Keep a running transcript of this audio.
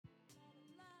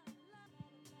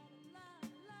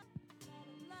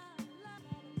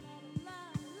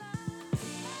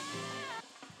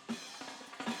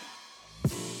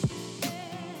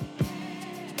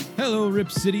Hello,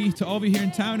 Rip City. To all of you here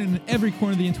in town and in every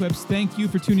corner of the interwebs, thank you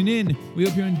for tuning in. We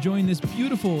hope you're enjoying this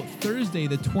beautiful Thursday,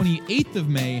 the 28th of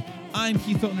May. I'm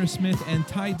Keith Feltner-Smith, and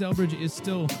Ty Delbridge is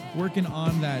still working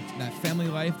on that family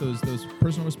life, those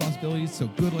personal responsibilities, so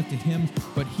good luck to him.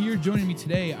 But here joining me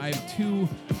today, I have two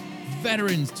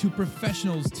veterans, two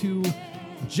professionals, two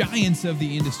giants of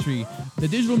the industry, the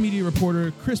digital media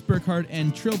reporter Chris Burkhardt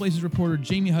and Trailblazers reporter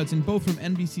Jamie Hudson, both from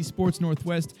NBC Sports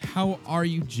Northwest. How are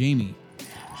you, Jamie?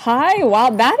 Hi, wow,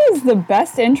 that is the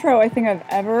best intro I think I've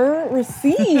ever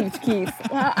received, Keith.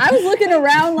 Wow, I was looking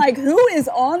around like, who is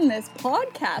on this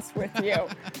podcast with you?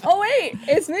 Oh, wait,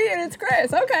 it's me and it's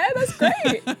Chris. Okay, that's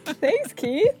great. Thanks,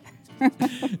 Keith.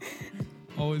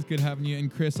 Always good having you. And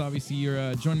Chris, obviously,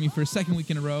 you're joining me for a second week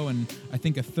in a row, and I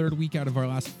think a third week out of our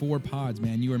last 4 pods,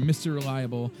 man. You are Mr.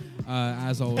 Reliable,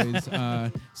 as always.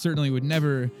 Certainly would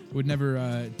never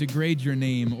degrade your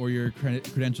name or your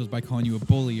credentials by calling you a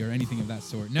bully or anything of that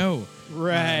sort. No.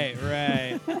 Right.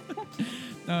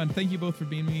 And thank you both for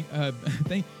being me.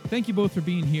 Thank you both for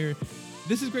being here.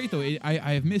 This is great, though.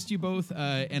 I have missed you both.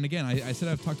 And again, I said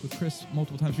I've talked with Chris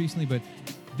multiple times recently, but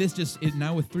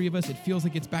now with 3 of us, it feels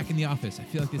like it's back in the office. I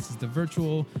feel like this is the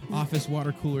virtual office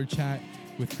water cooler chat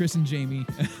with Chris and Jamie.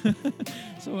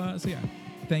 So yeah,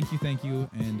 thank you,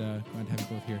 and glad to have you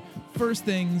both here. First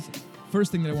thing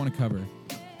that I want to cover,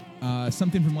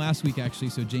 something from last week, actually.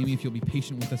 So Jamie, if you'll be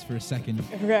patient with us for a second.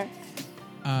 Okay.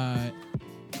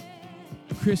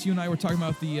 Chris, you and I were talking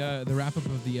about the wrap up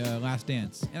of the Last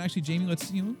Dance, and actually, Jamie,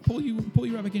 let's pull you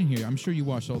right back in here. I'm sure you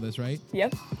watched all this, right?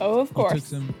 Yep. Oh, of course. Took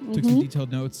some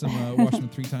detailed notes. Watched them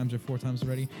 3 times or 4 times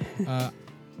already.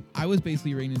 I was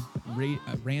basically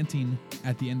ranting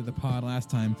at the end of the pod last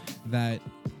time that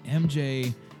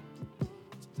MJ,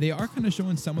 they are kind of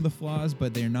showing some of the flaws,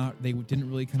 but they're not. They didn't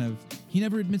really kind of. He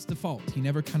never admits the fault. He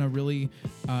never kind of really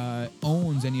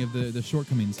owns any of the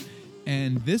shortcomings.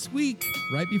 And this week,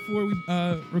 right before we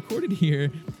recorded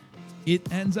here,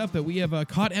 it ends up that we have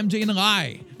caught MJ in a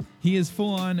lie. He is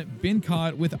full on been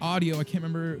caught with audio. I can't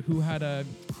remember who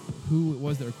it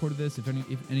was that recorded this. If any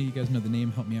of you guys know the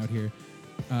name, help me out here.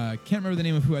 Can't remember the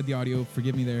name of who had the audio.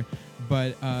 Forgive me there.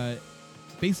 But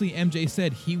basically, MJ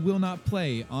said he will not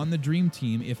play on the Dream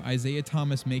Team if Isaiah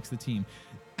Thomas makes the team.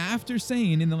 After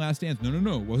saying in the Last Dance,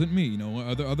 no, it wasn't me.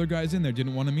 Other guys in there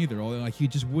didn't want him either. He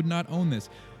just would not own this.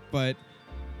 But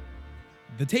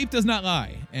the tape does not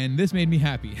lie, and this made me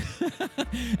happy.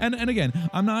 and again,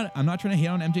 I'm not trying to hate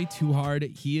on MJ too hard.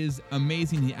 He is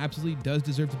amazing. He absolutely does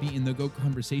deserve to be in the GOAT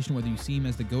conversation, whether you see him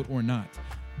as the GOAT or not.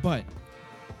 But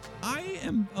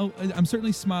I'm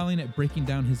certainly smiling at breaking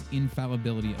down his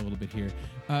infallibility a little bit here.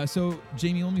 So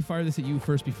Jamie, let me fire this at you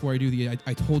first before I do the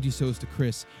I told you so's to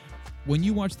Chris. When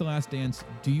you watch The Last Dance,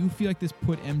 do you feel like this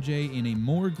put MJ in a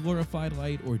more glorified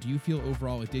light, or do you feel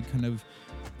overall it did kind of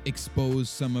expose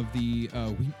some of the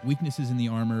weaknesses in the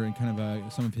armor and kind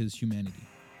of some of his humanity?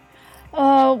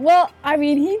 Well, I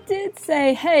mean, he did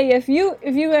say, hey, if you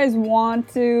guys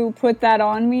want to put that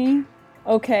on me,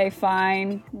 okay,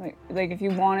 fine. Like if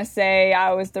you want to say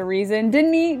I was the reason,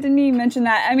 didn't he mention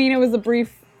that? I mean, it was a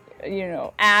brief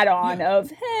add-on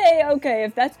of, hey, okay,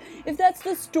 if that's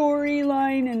the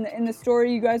storyline and the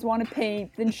story you guys want to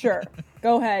paint, then sure,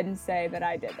 go ahead and say that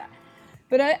I did that.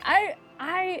 But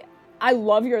I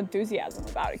love your enthusiasm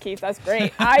about it, Keith. That's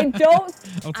great. I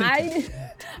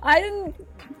didn't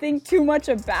think too much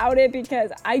about it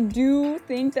because I do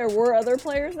think there were other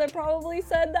players that probably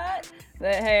said that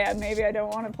hey, maybe I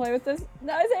don't want to play with this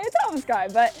Isaiah Thomas guy.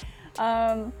 But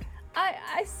I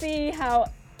see how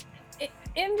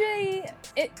MJ,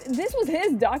 this was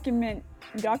his documentary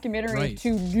right.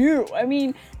 to do. I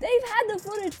mean, they've had the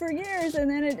footage for years, and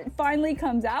then it finally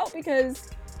comes out because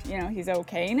he's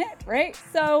okaying it, right?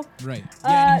 So right,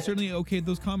 yeah, and he certainly okayed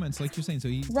those comments, like you're saying. So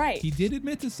he did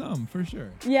admit to some for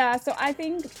sure. Yeah, so I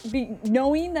think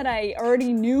knowing that I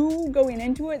already knew going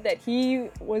into it that he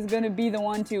was going to be the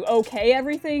one to okay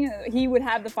everything, he would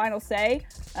have the final say.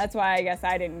 That's why I guess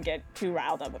I didn't get too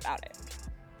riled up about it.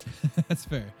 That's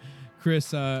fair.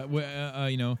 Chris,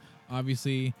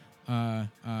 obviously,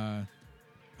 I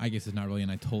guess it's not really an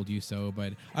I told you so,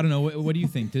 but I don't know. What do you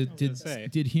think?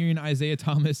 Did hearing Isaiah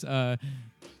Thomas,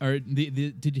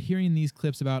 did hearing these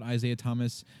clips about Isaiah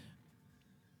Thomas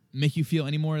make you feel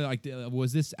any more like,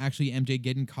 was this actually MJ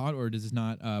getting caught, or does this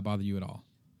not bother you at all?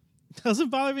 Doesn't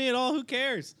bother me at all. Who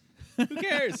cares? Who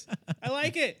cares? I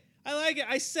like it.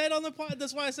 I said on the pod.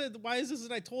 That's why I said, why is this?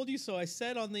 And I told you so. I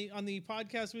said on the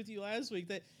podcast with you last week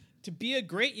that to be a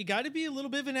great, you got to be a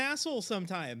little bit of an asshole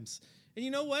sometimes. And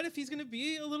you know what? If he's going to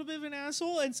be a little bit of an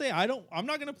asshole and say, I'm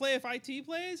not going to play if IT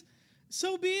plays,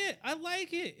 So be it. I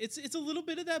like it. It's a little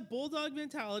bit of that bulldog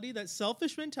mentality, that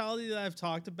selfish mentality that I've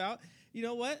talked about. You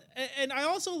know what? And I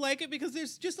also like it because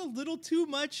there's just a little too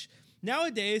much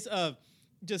nowadays of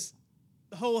just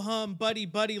ho hum,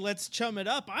 buddy, let's chum it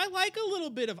up. I like a little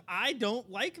bit of I don't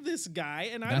like this guy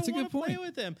and I don't want to play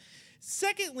with him.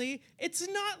 Secondly, it's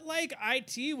not like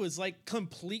IT was like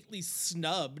completely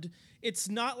snubbed. It's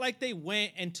not like they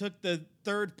went and took the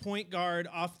third point guard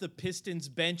off the Pistons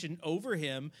bench and over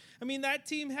him. I mean, that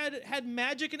team had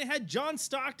Magic and it had John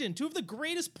Stockton, two of the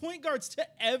greatest point guards to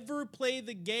ever play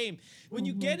the game. When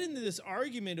you get into this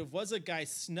argument of was a guy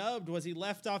snubbed, was he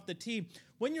left off the team,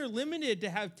 when you're limited to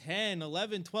have 10,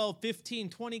 11, 12, 15,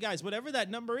 20 guys, whatever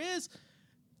that number is,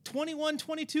 21,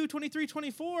 22, 23,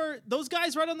 24, those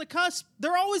guys right on the cusp,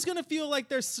 they're always going to feel like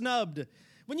they're snubbed.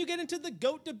 When you get into the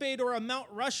GOAT debate or a Mount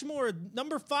Rushmore,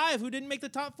 number 5 who didn't make the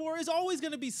top 4 is always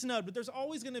going to be snubbed, but there's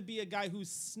always going to be a guy who's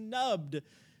snubbed.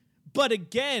 But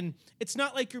again, it's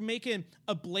not like you're making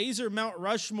a Blazer Mount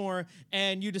Rushmore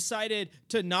and you decided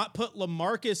to not put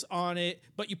LaMarcus on it,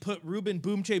 but you put Ruben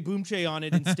Boomche on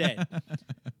it instead.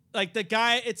 Like the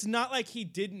guy, it's not like he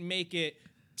didn't make it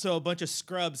so a bunch of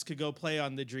scrubs could go play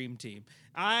on the dream team.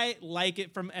 I like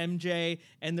it from MJ,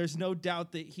 and there's no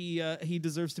doubt that he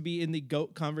deserves to be in the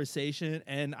GOAT conversation,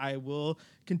 and I will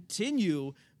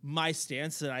continue my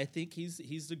stance that I think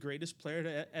he's the greatest player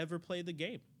to ever play the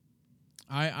game.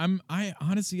 I'm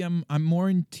honestly more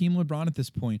in Team LeBron at this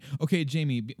point. Okay,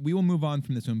 Jamie, we will move on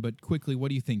from this one, but quickly, what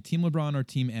do you think? Team LeBron or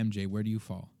Team MJ? Where do you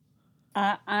fall?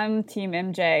 I'm Team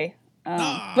MJ,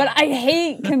 but I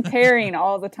hate comparing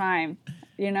all the time.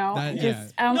 You know, I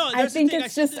think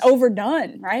it's just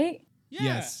overdone, right? Yeah.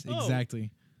 Yes, exactly.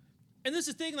 And this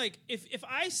is the thing, like, if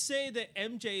I say that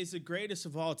MJ is the greatest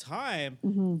of all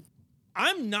time,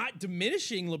 I'm not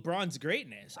diminishing LeBron's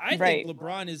greatness. I think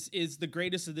LeBron is the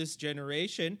greatest of this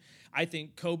generation. I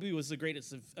think Kobe was the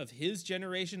greatest of his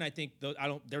generation. I think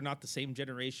they're not the same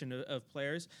generation of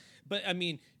players. But, I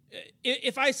mean,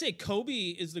 if I say Kobe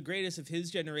is the greatest of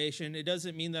his generation, it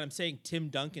doesn't mean that I'm saying Tim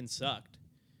Duncan sucked.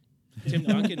 Tim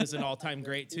Duncan is an all-time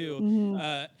great too.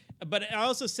 But I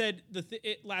also said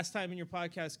last time in your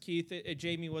podcast, Keith,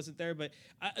 Jamie wasn't there, but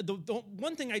the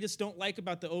one thing I just don't like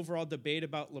about the overall debate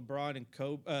about LeBron and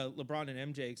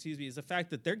MJ, is the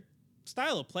fact that their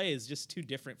style of play is just too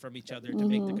different from each other to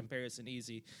make the comparison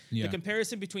easy. Yeah. The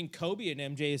comparison between Kobe and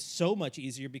MJ is so much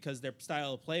easier because their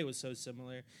style of play was so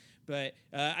similar. But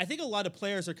I think a lot of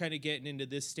players are kind of getting into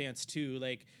this stance too.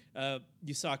 Like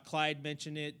you saw Clyde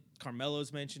mention it,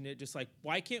 Carmelo's mentioned it. Just like,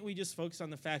 why can't we just focus on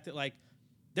the fact that like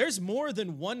there's more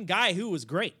than one guy who was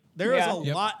great. There is a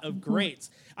lot of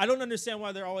greats. I don't understand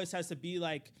why there always has to be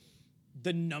like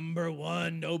the number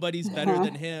one. Nobody's better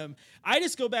than him. I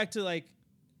just go back to like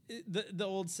the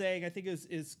old saying. I think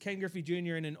is Ken Griffey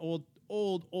Jr. in an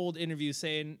old interview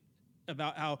saying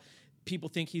about how people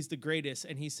think he's the greatest,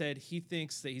 and he said he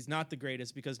thinks that he's not the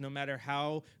greatest because no matter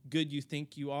how good you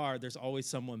think you are, there's always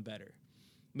someone better.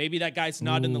 Maybe that guy's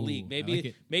not in the league.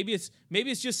 Maybe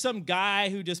it's just some guy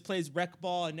who just plays rec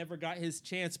ball and never got his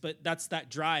chance, but that's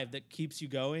that drive that keeps you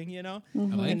going, you know? I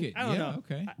like it. I don't know.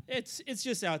 Okay. It's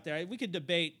just out there. We could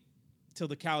debate till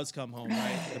the cows come home,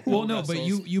 right? Well, no, but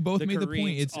you both made the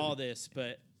point. It's all this,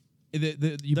 but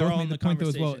you both made the point though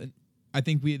as well. I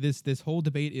think this whole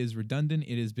debate is redundant.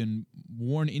 It has been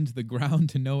worn into the ground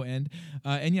to no end.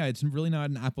 And yeah, it's really not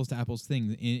an apples to apples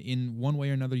thing. In one way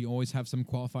or another, you always have some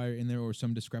qualifier in there or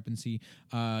some discrepancy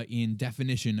in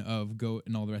definition of GOAT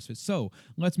and all the rest of it. So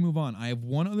let's move on. I have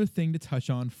one other thing to touch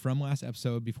on from last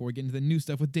episode before we get into the new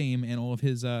stuff with Dame and all of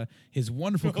his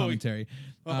wonderful commentary.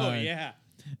 Yeah.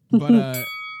 But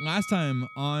last time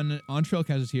on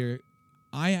Trailcasters here,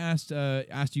 I asked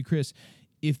you, Chris,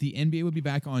 if the NBA would be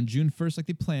back on June 1st like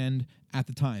they planned at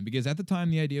the time. Because at the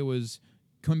time, the idea was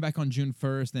coming back on June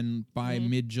 1st, then by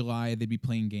mid-July, they'd be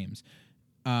playing games.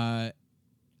 I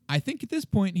think at this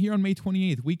point, here on May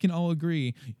 28th, we can all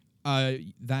agree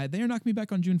that they are not going to be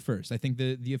back on June 1st. I think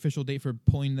the official date for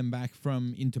pulling them back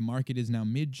into market is now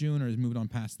mid-June or has moved on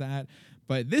past that.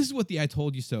 But this is what the I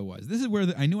told you so was. This is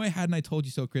where I knew I had an I told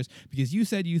you so, Chris, because you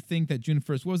said you think that June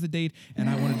 1st was the date, and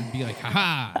I wanted to be like,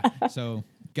 ha-ha! So,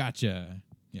 gotcha.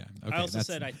 Yeah. Okay, I also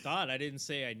said I thought. I didn't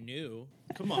say I knew.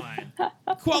 Come on.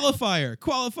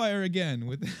 Qualifier again.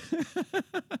 With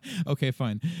okay,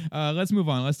 fine. Let's move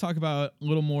on. Let's talk about a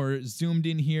little more zoomed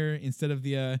in here instead of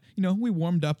the we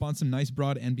warmed up on some nice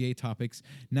broad NBA topics.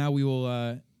 Now we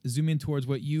will zoom in towards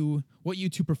what you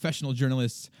two professional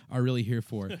journalists are really here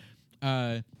for.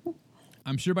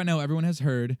 I'm sure by now everyone has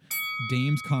heard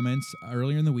Dame's comments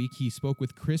earlier in the week. He spoke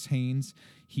with Chris Haynes.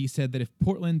 He said that if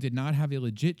Portland did not have a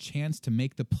legit chance to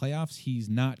make the playoffs, he's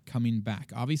not coming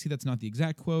back. Obviously, that's not the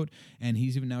exact quote, and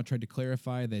he's even now tried to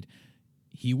clarify that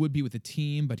he would be with the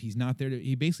team, but he's not there to.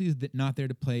 He basically is not there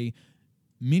to play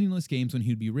meaningless games when he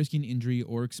would be risking injury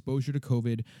or exposure to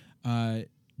COVID,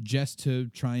 just to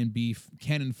try and be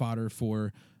cannon fodder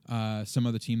for some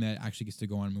other team that actually gets to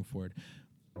go on and move forward.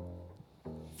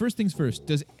 First things first,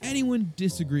 does anyone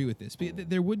disagree with this?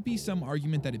 There would be some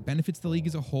argument that it benefits the league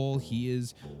as a whole. He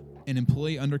is an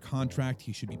employee under contract.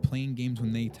 He should be playing games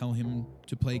when they tell him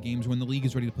to play games, when the league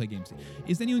is ready to play games.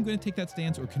 Is anyone going to take that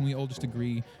stance, or can we all just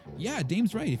agree, yeah,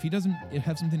 Dame's right. If he doesn't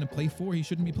have something to play for, he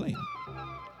shouldn't be playing?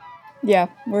 Yeah,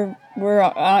 we're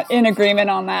in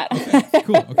agreement on that. Okay,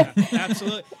 cool. Okay.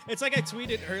 Absolutely. It's like I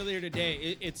tweeted earlier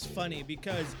today. It's funny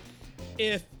because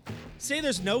if, say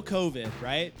there's no COVID,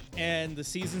 right? And the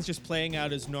season's just playing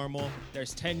out as normal.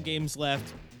 There's 10 games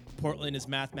left. Portland is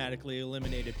mathematically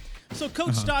eliminated. So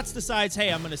Coach Stotts decides,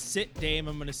 hey, I'm going to sit Dame.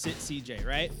 I'm going to sit CJ,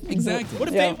 right? Exactly. What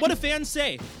do fans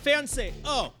say? Fans say,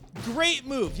 oh, great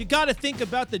move. You got to think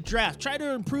about the draft. Try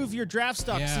to improve your draft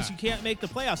stock since you can't make the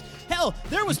playoffs. Hell,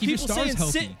 there was people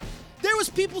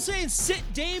saying sit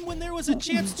Dame when there was a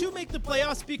chance to make the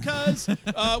playoffs because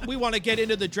we want to get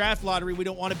into the draft lottery. We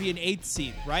don't want to be an 8th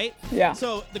seed, right? Yeah.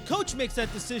 So the coach makes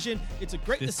that decision. It's a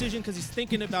great decision because he's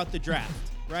thinking about the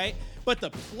draft, right? But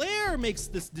the player makes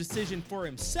this decision for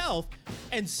himself,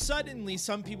 and suddenly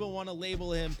some people want to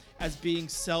label him as being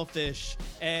selfish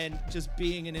and just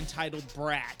being an entitled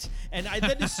brat. And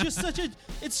that is just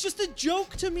it's just a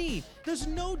joke to me. There's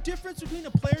no difference between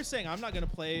a player saying, I'm not going to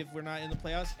play if we're not in the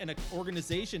playoffs, and an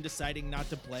organization deciding not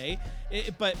to play.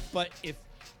 But if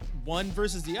one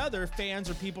versus the other, fans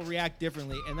or people react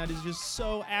differently, and that is just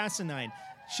so asinine.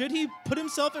 Should he put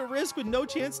himself at risk with no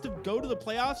chance to go to the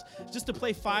playoffs just to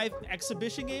play 5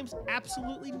 exhibition games?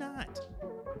 Absolutely not.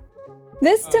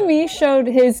 This to me showed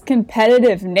his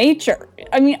competitive nature.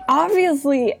 I mean,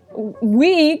 obviously,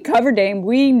 we cover Dame.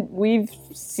 We've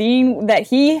seen that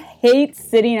he hates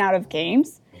sitting out of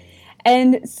games.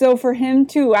 And so for him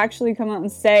to actually come out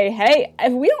and say, hey,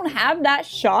 if we don't have that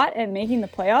shot at making the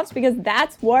playoffs, because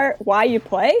that's why you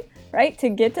play, right, to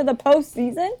get to the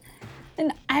postseason.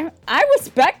 And I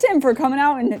respect him for coming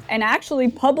out and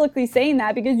actually publicly saying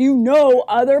that, because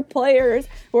other players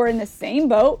who are in the same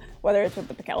boat, whether it's with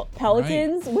the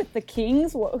Pelicans, with the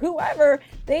Kings, whoever,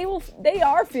 they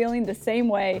are feeling the same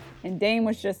way. And Dame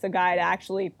was just the guy to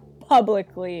actually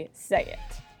publicly say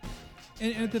it.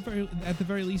 And at the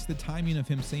very least, the timing of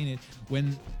him saying it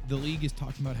when the league is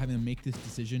talking about having to make this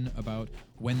decision about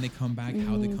when they come back,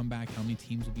 how they come back, how many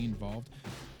teams will be involved.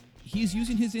 He's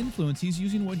using his influence. He's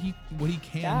using what he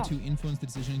can to influence the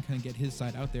decision and kind of get his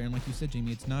side out there. And like you said,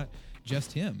 Jamie, it's not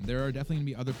just him. There are definitely going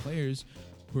to be other players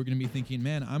who are going to be thinking,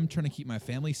 man, I'm trying to keep my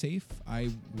family safe.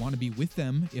 I want to be with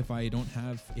them if I don't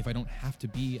have to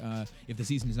be, if the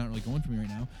season is not really going for me right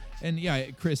now. And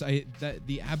yeah, Chris,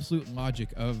 the absolute logic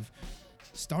of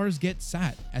stars get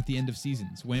sat at the end of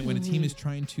seasons when a team is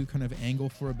trying to kind of angle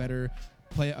for a better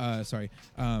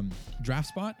draft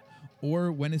spot,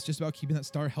 or when it's just about keeping that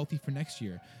star healthy for next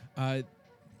year.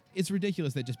 It's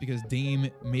ridiculous that just because Dame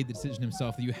made the decision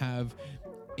himself, that you have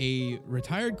a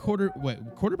retired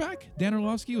quarterback? Dan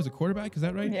Orlovsky was a quarterback, is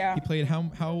that right? Yeah. He played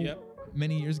how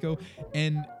many years ago?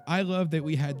 And I love that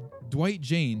we had Dwight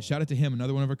Jane, shout out to him,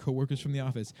 another one of our coworkers from the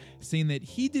office, saying that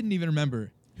he didn't even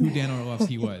remember who Dan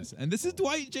Orlovsky was. And this is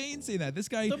Dwight Jane saying that. This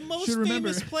guy the most should remember.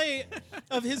 famous play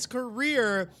of his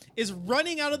career is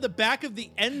running out of the back of the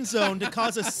end zone to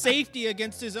cause a safety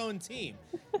against his own team.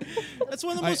 That's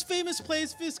one of the most famous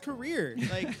plays of his career.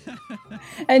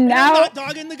 And now I'm not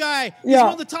dogging the guy. He's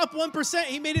one of the top 1%.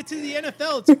 He made it to the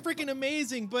NFL. It's freaking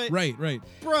amazing. But right.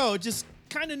 Bro, just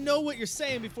kind of know what you're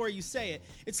saying before you say it.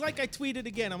 It's like I tweeted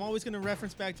again. I'm always going to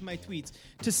reference back to my tweets.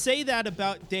 To say that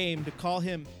about Dame, to call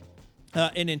him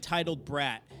an entitled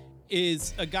brat,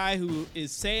 is a guy who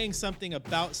is saying something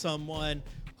about someone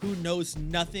who knows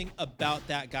nothing about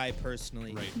that guy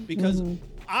personally. Right. Because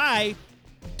I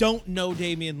don't know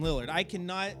Damian Lillard. I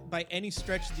cannot, by any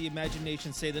stretch of the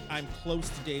imagination, say that I'm close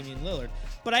to Damian Lillard.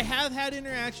 But I have had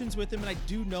interactions with him, and I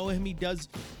do know him. He does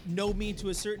know me to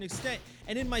a certain extent.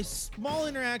 And in my small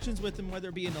interactions with him, whether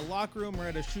it be in the locker room or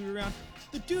at a shoot-around,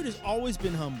 the dude has always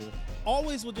been humble.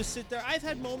 Always will just sit there. I've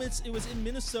had moments, it was in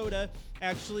Minnesota,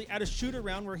 actually, at a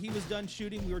shoot-around where he was done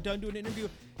shooting. We were done doing an interview,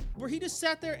 where he just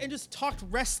sat there and just talked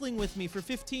wrestling with me for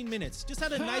 15 minutes. Just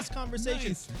had a nice conversation.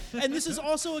 Nice. And this is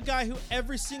also a guy who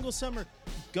every single summer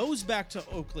goes back to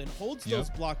Oakland, holds those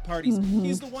block parties.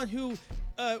 He's the one who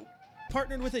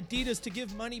partnered with Adidas to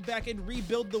give money back and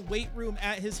rebuild the weight room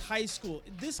at his high school.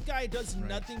 This guy does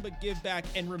nothing but give back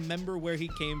and remember where he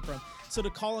came from. So to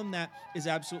call him that is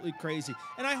absolutely crazy.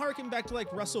 And I harken back to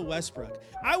like Russell Westbrook.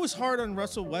 I was hard on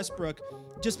Russell Westbrook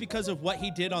just because of what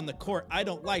he did on the court. I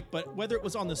don't like, but whether it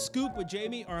was on the Scoop with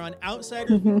Jamie or on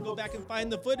Outsiders, go back and find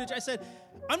the footage. I said,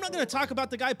 I'm not going to talk about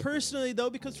the guy personally though,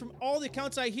 because from all the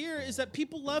accounts I hear is that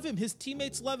people love him. His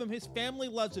teammates love him. His family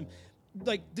loves him.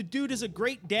 Like, the dude is a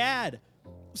great dad.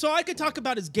 So I could talk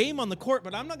about his game on the court,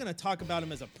 but I'm not going to talk about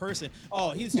him as a person.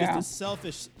 Oh, he's just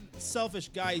a selfish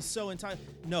guy. He's so entitled.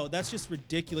 No, that's just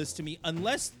ridiculous to me.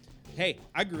 Unless, hey,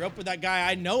 I grew up with that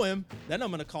guy. I know him. Then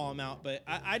I'm going to call him out. But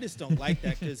I just don't like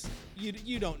that because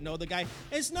you don't know the guy. And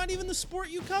it's not even the sport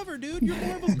you cover, dude. You're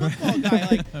more of a football guy.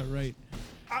 Like, right.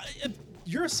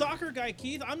 You're a soccer guy,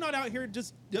 Keith. I'm not out here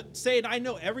just saying I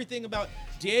know everything about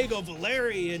Diego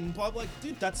Valeri and blah, blah.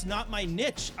 Dude, that's not my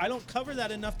niche. I don't cover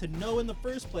that enough to know in the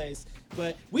first place.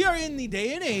 But we are in the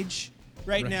day and age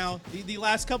right now, the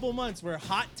last couple of months where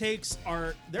hot takes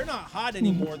they're not hot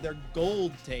anymore. They're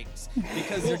gold takes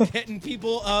because they're getting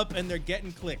people up and they're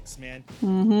getting clicks, man.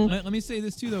 Let me say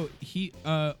this too,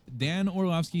 though. Dan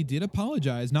Orlovsky did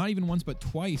apologize, not even once, but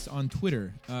twice on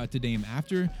Twitter to Dame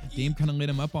after Dame kind of lit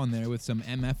him up on there with some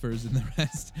MFers and the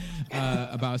rest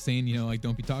about saying, like,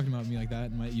 don't be talking about me like that.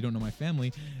 And you don't know my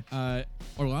family.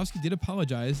 Orlovsky did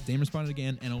apologize. Dame responded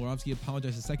again, and Orlovsky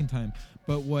apologized a second time.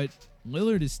 But what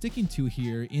Lillard is sticking to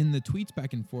here in the tweets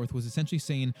back and forth was essentially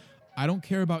saying, I don't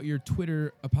care about your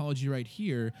Twitter apology right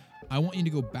here. I want you to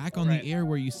go back on the air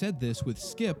where you said this with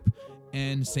Skip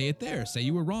and say it there. Say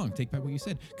you were wrong. Take back what you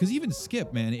said. Because even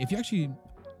Skip, man, if you actually...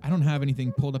 I don't have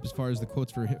anything pulled up as far as the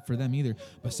quotes for them either,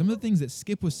 but some of the things that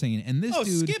Skip was saying, and this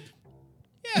dude... Skip?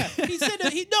 Yeah, he said...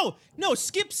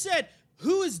 Skip said,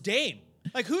 who is Dame?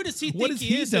 Like, who does he think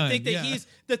he is to think that he's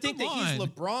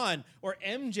LeBron or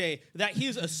MJ, that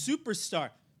he's a superstar?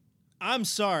 I'm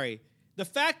sorry. The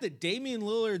fact that Damian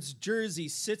Lillard's jersey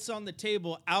sits on the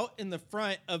table out in the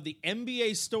front of the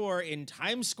NBA store in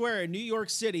Times Square in New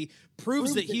York City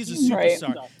proves that he's a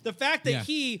superstar. Right. The fact that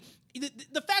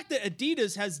the fact that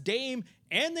Adidas has Dame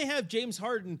and they have James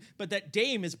Harden, but that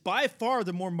Dame is by far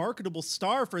the more marketable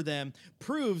star for them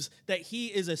proves that he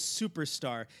is a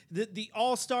superstar. The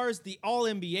All-Stars, the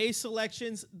All-NBA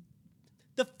selections,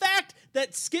 the fact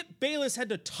that Skip Bayless had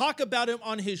to talk about him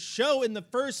on his show in the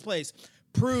first place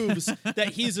proves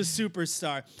that he's a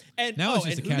superstar. And now it's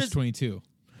just a catch-22.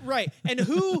 Right. And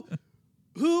who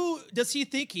does he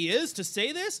think he is to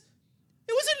say this?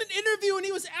 It was in an interview and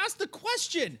he was asked the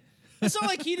question. It's not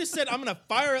like he just said, I'm going to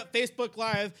fire up Facebook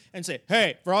Live and say,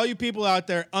 hey, for all you people out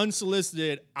there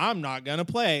unsolicited, I'm not going to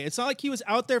play. It's not like he was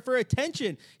out there for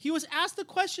attention. He was asked the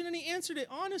question and he answered it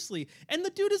honestly. And the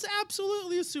dude is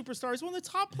absolutely a superstar. He's one of the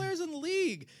top players in the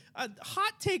league.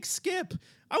 Hot take Skip.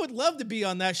 I would love to be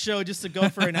on that show just to go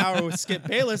for an hour with Skip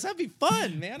Bayless. That'd be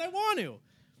fun, man. I want to.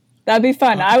 That'd be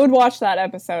fun. I would watch that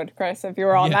episode, Chris, if you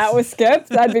were on that with Skip.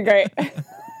 That'd be great.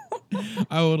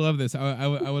 I would love this. I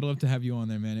would love to have you on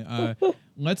there, man.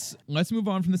 Let's move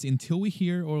on from this until we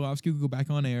hear Orlovsky go back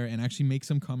on air and actually make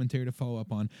some commentary to follow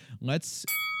up on. Let's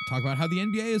talk about how the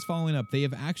NBA is following up. They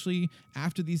have actually,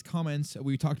 after these comments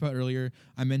we talked about earlier,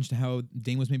 I mentioned how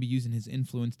Dame was maybe using his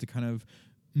influence to kind of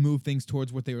move things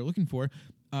towards what they were looking for.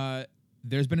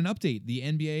 There's been an update. The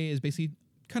NBA is basically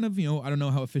kind of, I don't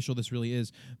know how official this really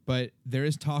is, but there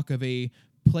is talk of a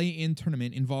play-in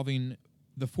tournament involving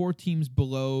the 4 teams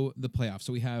below the playoffs.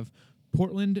 So we have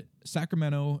Portland,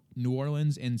 Sacramento, New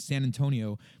Orleans, and San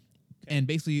Antonio. And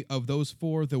basically, of those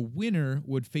 4, the winner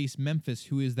would face Memphis,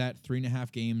 who is that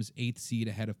 3.5 games, 8th seed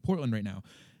ahead of Portland right now.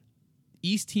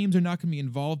 East teams are not going to be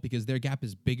involved because their gap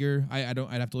is bigger. I'd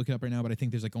have to look it up right now, but I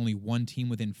think there's like only one team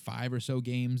within 5 or so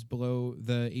games below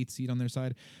the 8th seed on their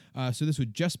side. So this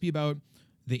would just be about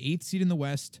the 8th seed in the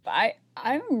West.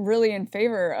 I'm really in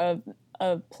favor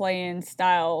of play-in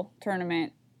style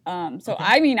tournament.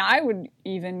 I mean, I would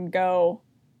even go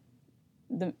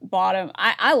the bottom.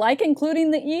 I like including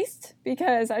the East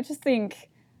because I just think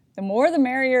the more the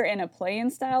merrier in a play-in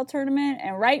style tournament.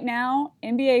 And right now,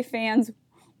 NBA fans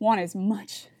want as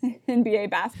much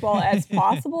NBA basketball as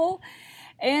possible.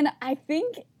 And I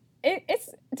think it's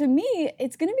to me,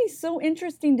 it's going to be so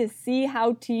interesting to see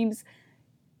how teams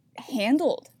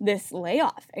handled this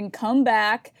layoff and come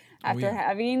back after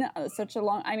having such a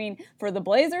long... I mean, for the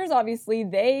Blazers, obviously,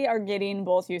 they are getting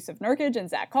both Yusuf Nurkic and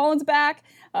Zach Collins back.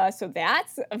 So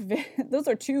those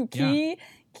are two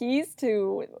keys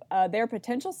to their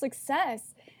potential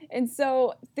success. And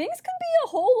so things could be a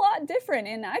whole lot different.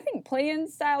 And I think play-in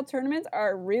style tournaments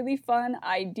are a really fun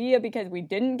idea because we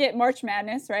didn't get March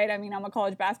Madness, right? I mean, I'm a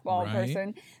college basketball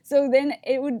person. So then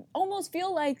it would almost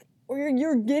feel like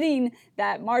you're getting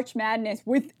that March Madness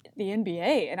with the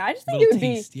NBA. And I just think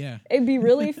it'd be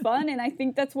really fun. And I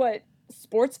think that's what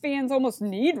sports fans almost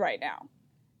need right now.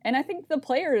 And I think the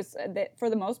players, that for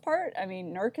the most part, I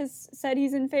mean, Nurk has said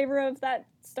he's in favor of that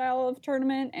style of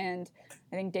tournament, and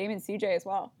I think Dame and CJ as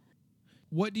well.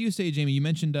 What do you say, Jamie? You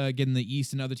mentioned getting the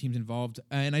East and other teams involved,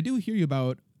 and I do hear you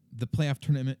about the play-in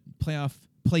tournament,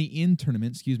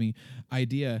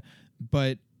 idea.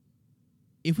 But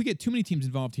if we get too many teams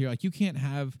involved here, like you can't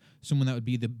have someone that would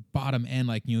be the bottom end,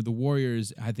 like the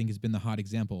Warriors. I think has been the hot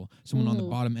example. Someone on the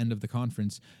bottom end of the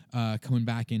conference coming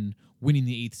back and winning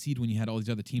the 8th seed when you had all these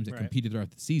other teams that competed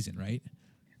throughout the season, right?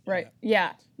 Right.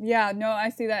 Yeah. No, I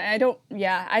see that.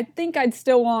 I think I'd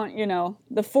still want,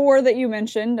 the 4 that you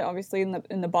mentioned, obviously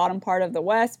in the bottom part of the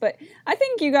West, but I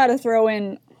think you got to throw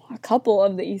in a couple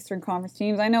of the Eastern Conference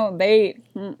teams. I know they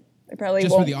probably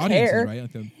just won't for the audiences, care.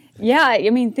 right? Like yeah. I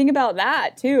mean, think about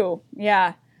that too.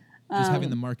 Yeah. Just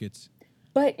having the markets.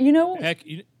 But Heck,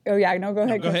 oh yeah, no, go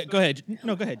ahead. Go ahead.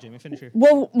 No, go ahead, Jamie. Finish here.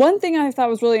 Well, one thing I thought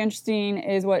was really interesting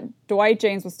is what Dwight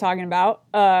James was talking about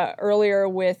earlier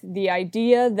with the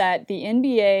idea that the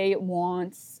NBA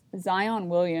wants Zion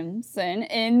Williamson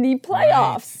in the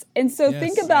playoffs. Right. And so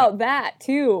think about that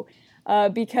too,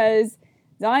 because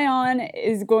Zion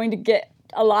is going to get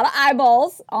a lot of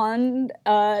eyeballs on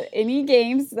any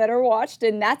games that are watched.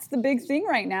 And that's the big thing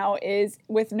right now is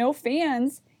with no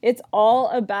fans, it's all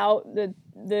about the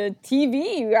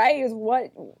TV, right? Is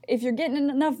what if you're getting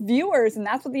enough viewers, and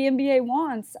that's what the NBA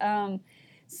wants. I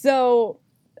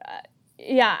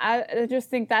just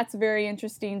think that's very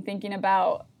interesting. Thinking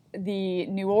about the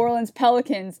New Orleans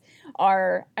Pelicans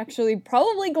are actually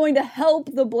probably going to help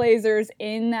the Blazers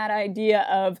in that idea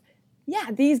of,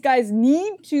 these guys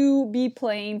need to be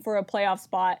playing for a playoff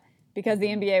spot because the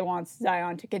NBA wants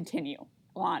Zion to continue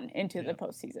on into the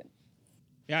postseason.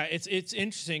 Yeah, it's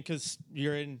interesting because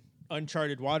you're in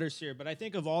uncharted waters here, but I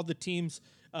think of all the teams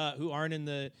who aren't in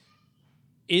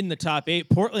the top 8,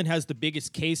 Portland has the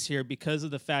biggest case here because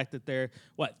of the fact that they're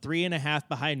 3.5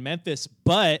 behind Memphis,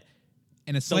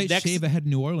 and a slight shave ahead of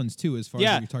New Orleans too, as far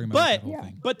as you're talking about that whole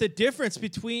thing. But the difference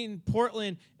between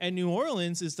Portland and New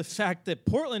Orleans is the fact that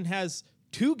Portland has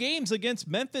 2 games against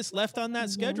Memphis left on that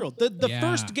schedule. The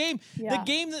first game, the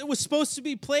game that was supposed to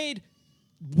be played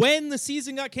when the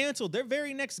season got canceled, their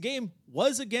very next game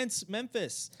was against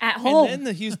Memphis at home. And then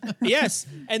the Houston,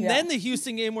 then the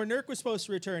Houston game where Nurk was supposed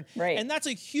to return. Right. And that's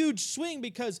a huge swing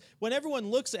because when everyone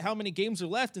looks at how many games are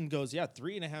left and goes,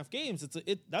 3.5 games,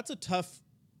 that's a tough,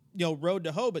 road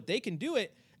to hoe, but they can do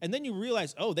it. And then you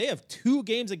realize, they have 2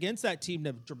 games against that team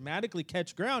to dramatically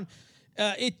catch ground.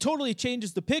 It totally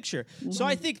changes the picture. Mm-hmm. So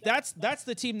I think that's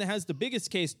the team that has the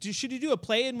biggest case. Should you do a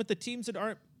play-in with the teams that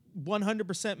aren't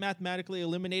 100% mathematically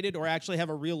eliminated or actually have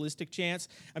a realistic chance?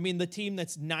 I mean, the team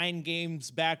that's 9 games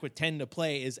back with 10 to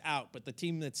play is out, but the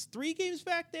team that's 3 games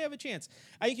back, they have a chance.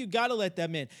 I think you got to let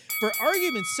them in. For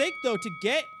argument's sake, though, to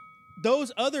get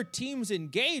those other teams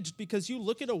engaged, because you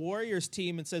look at a Warriors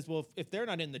team and says, well, if they're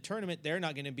not in the tournament, they're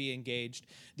not going to be engaged.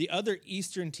 The other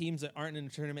Eastern teams that aren't in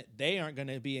the tournament, they aren't going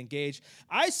to be engaged.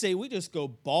 I say we just go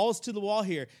balls to the wall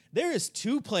here. There is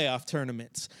 2 playoff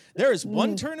tournaments. There is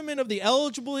one tournament of the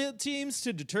eligible teams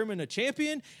to determine a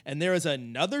champion, and there is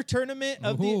another tournament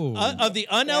of the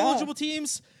uneligible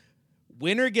teams.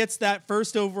 Winner gets that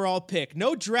first overall pick.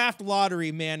 No draft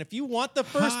lottery, man. If you want the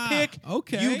first pick,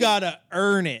 you got to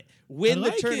earn it. Win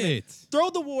the tournament. Throw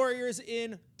the Warriors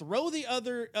in. Throw the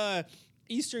other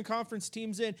Eastern Conference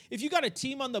teams in. If you got a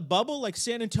team on the bubble like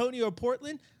San Antonio or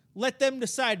Portland, let them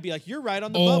decide. Be like, you're right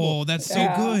on the bubble. Oh, that's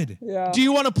so good. Yeah. Do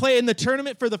you want to play in the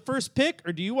tournament for the first pick,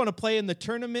 or do you want to play in the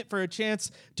tournament for a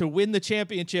chance to win the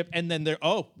championship? And then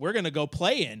we're going to go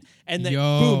play in. And then,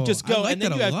 boom, just go. Like and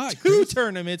then you have 2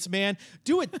 tournaments, man.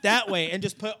 Do it that way and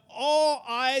just put all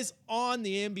eyes on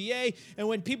the NBA. And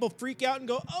when people freak out and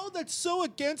go, that's so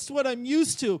against what I'm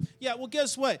used to. Yeah, well,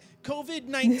 guess what?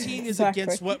 COVID-19 is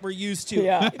against what we're used to.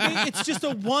 Yeah. It's just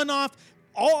a one-off.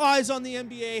 All eyes on the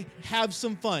NBA, have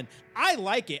some fun. I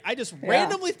like it. I just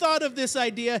randomly thought of this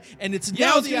idea, and it's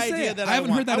now the idea that I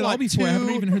haven't heard that at all before. I haven't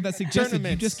even heard that suggested.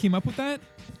 You just came up with that?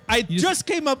 I just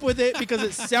came up with it because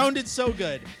it sounded so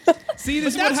good. See,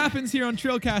 this is what happens here on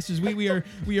Trailcasters. We are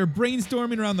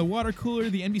brainstorming around the water cooler,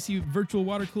 the NBC virtual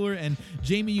water cooler, and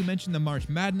Jamie, you mentioned the March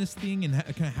Madness thing and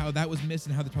kind of how that was missed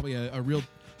and how there's probably a real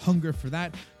hunger for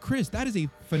that. Chris, that is a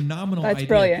phenomenal That's idea.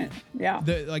 brilliant. Yeah.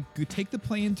 Take the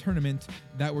play-in tournament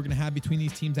that we're going to have between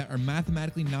these teams that are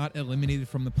mathematically not eliminated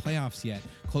from the playoffs yet,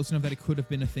 close enough that it could have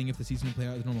been a thing if the season play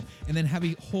out is normal, and then have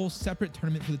a whole separate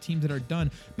tournament for the teams that are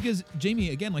done. Because, Jamie,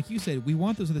 again, like you said, we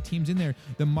want those other teams in there,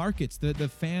 the markets, the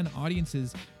fan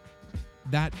audiences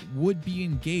that would be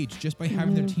engaged just by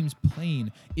having their teams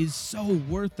playing is so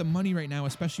worth the money right now,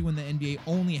 especially when the NBA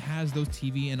only has those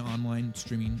TV and online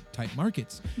streaming type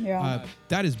markets. Yeah.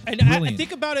 That is And brilliant.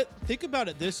 think about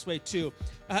it this way too.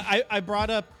 I brought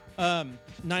up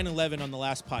 9/11 on the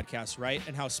last podcast, right?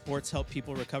 And how sports help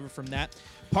people recover from that.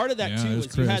 Part of that too there's was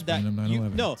you Chris had that. bringing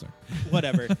up 9/11. No, Sorry.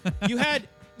 whatever.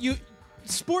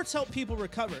 Sports help people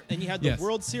recover, and you had the Yes.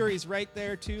 World Series right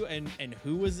there too. And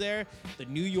who was there? The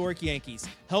New York Yankees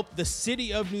helped the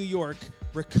city of New York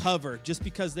recover just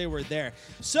because they were there.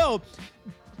 So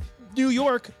New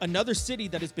York, another city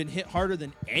that has been hit harder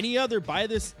than any other by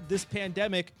this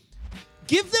pandemic,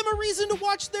 give them a reason to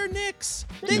watch their Knicks.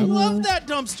 They love that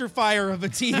dumpster fire of a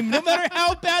team. No matter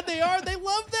how bad they are, they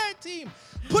love that team.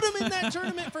 Put them in that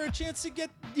tournament for a chance to get,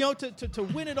 to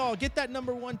win it all, get that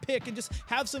number one pick, and just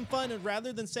have some fun. And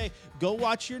rather than say, go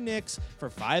watch your Knicks for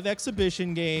 5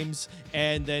 exhibition games,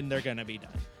 and then they're going to be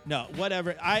done. No,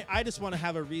 whatever. I just want to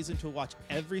have a reason to watch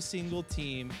every single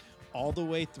team all the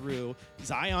way through.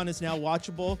 Zion is now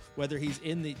watchable, whether he's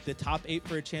in the top 8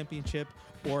 for a championship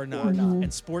or not.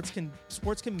 And sports can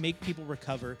make people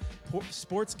recover.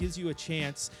 Sports gives you a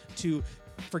chance to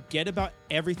forget about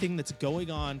everything that's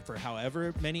going on for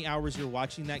however many hours you're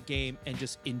watching that game and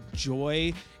just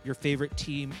enjoy your favorite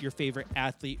team, your favorite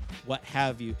athlete, what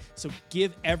have you. So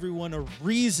give everyone a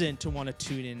reason to want to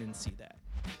tune in and see that.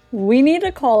 We need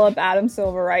to call up Adam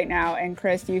Silver right now, and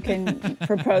Chris, you can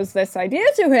propose this idea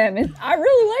to him. I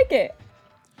really like it.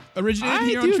 Originated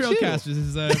here on Trailcasters. This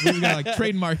is we got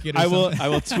trademark it. Or something. I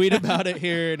will tweet about it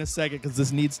here in a second because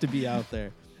this needs to be out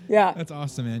there. Yeah. That's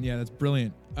awesome, man. Yeah, that's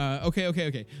brilliant.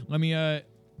 Okay. Let me,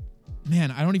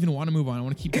 man, I don't even want to move on. I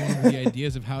want to keep going with the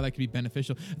ideas of how that could be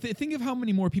beneficial. Think of how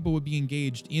many more people would be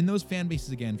engaged in those fan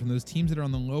bases again, from those teams that are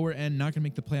on the lower end, not going to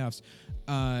make the playoffs.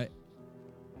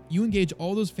 You engage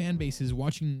all those fan bases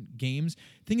watching games.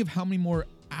 Think of how many more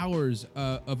hours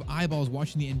of eyeballs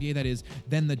watching the NBA that is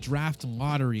than the draft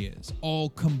lottery is, all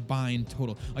combined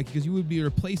total. Because you would be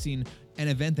replacing an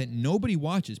event that nobody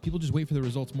watches. People just wait for the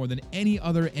results more than any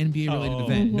other NBA-related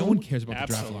event. No one cares about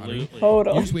the draft lottery.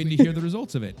 Totally. You're just waiting to hear the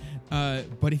results of it.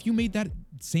 But if you made that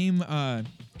same,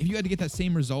 if you had to get that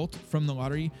same result from the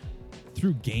lottery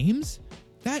through games,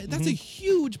 that's a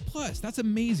huge plus. That's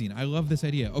amazing. I love this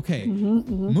idea. Okay,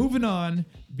 moving on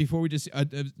before we just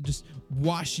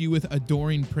wash you with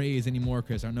adoring praise anymore,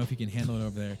 Chris. I don't know if you can handle it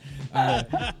over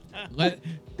there.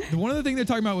 One of the things they're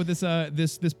talking about with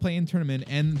this play-in tournament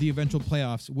and the eventual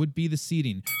playoffs would be the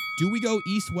seeding. Do we go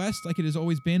east-west like it has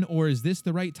always been, or is this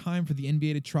the right time for the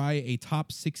NBA to try a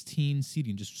top 16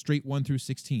 seeding, just straight 1 through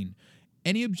 16?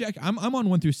 Any object? I'm on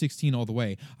 1 through 16 all the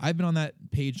way. I've been on that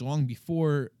page long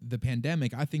before the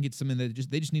pandemic. I think it's something that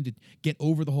they just need to get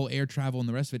over the whole air travel and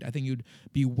the rest of it. I think it would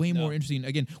be way more interesting.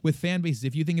 Again, with fan bases,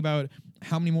 if you think about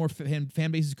how many more fan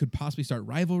bases could possibly start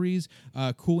rivalries,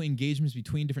 cool engagements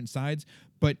between different sides.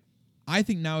 But I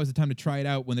think now is the time to try it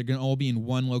out when they're going to all be in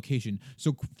one location.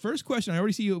 So first question, I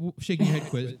already see you shaking your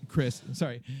head, Chris.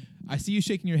 Sorry. I see you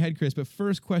shaking your head, Chris. But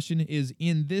first question is,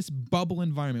 in this bubble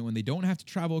environment, when they don't have to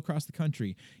travel across the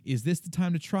country, is this the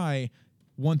time to try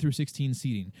 1 through 16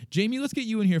 seeding? Jamie, let's get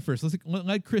you in here first. Let's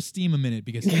let Chris steam a minute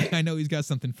because I know he's got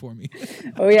something for me.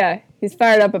 Oh, yeah. He's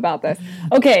fired up about this.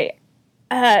 Okay.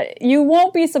 You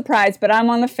won't be surprised, but I'm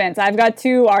on the fence. I've got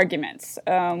 2 arguments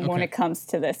when it comes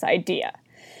to this idea.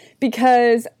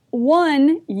 Because,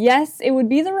 one, yes, it would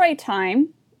be the right time.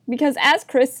 Because as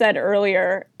Chris said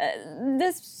earlier,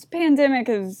 this pandemic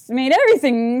has made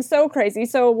everything so crazy.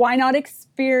 So why not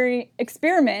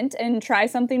experiment and try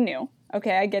something new?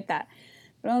 Okay, I get that.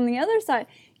 But on the other side,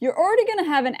 you're already going to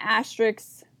have an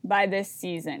asterisk by this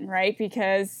season, right?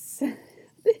 Because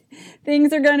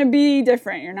things are going to be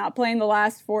different. You're not playing the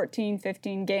last 14,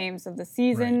 15 games of the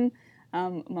season,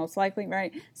 most likely,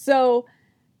 right? So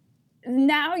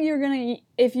now you're going to,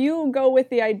 if you go with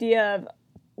the idea of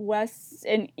West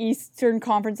and Eastern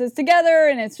conferences together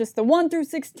and it's just the 1 through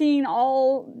 16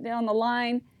 all down the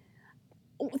line,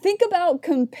 think about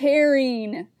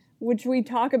comparing, which we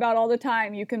talk about all the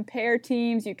time. You compare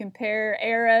teams, you compare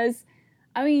eras.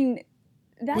 I mean,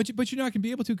 but you're not going to be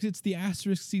able to because it's the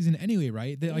asterisk season anyway,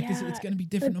 right? It's going to be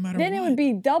different no matter what. Then it would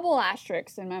be double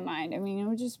asterisks in my mind. I mean, it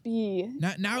would just be...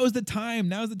 Now is the time.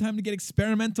 Now is the time to get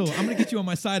experimental. I'm going to get you on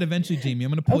my side eventually, Jamie.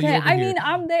 I'm going to pull you over I mean,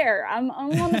 I'm there. I'm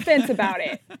on the fence about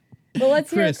it. But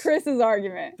let's hear Chris. Chris's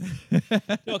argument.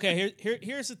 Okay,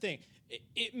 here's the thing.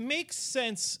 It makes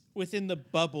sense within the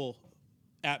bubble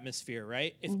atmosphere,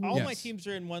 right? If all my Yes. teams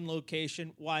are in one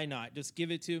location, why not? Just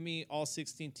give it to me. All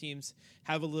 16 teams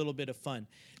have a little bit of fun.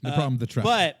 The problem with the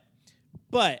travel.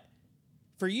 But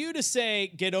for you to say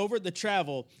get over the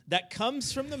travel, that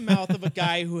comes from the mouth of a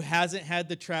guy who hasn't had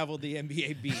the travel the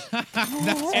NBA beat.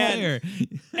 That's fair.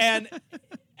 And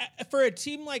for a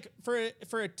team like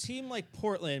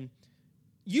Portland,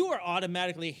 you are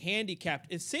automatically handicapped.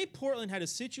 If say Portland had a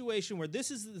situation where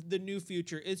this is the new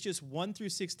future, it's just 1 through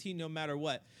 16 no matter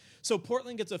what. So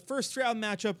Portland gets a first round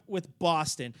matchup with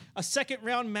Boston, a second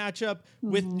round matchup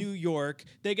with New York.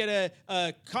 They get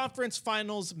a conference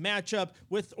finals matchup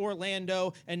with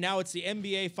Orlando, and now it's the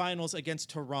NBA finals against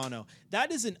Toronto.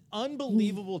 That is an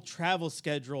unbelievable travel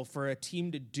schedule for a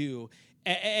team to do.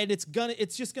 And it's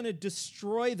just gonna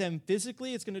destroy them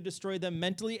physically. It's gonna destroy them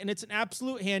mentally, and it's an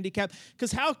absolute handicap. Because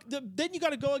then you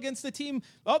got to go against the team.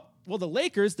 Oh, well, the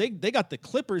Lakers they got the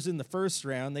Clippers in the first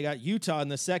round. They got Utah in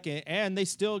the second, and they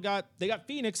got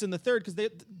Phoenix in the third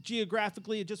because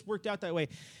geographically it just worked out that way.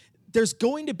 There's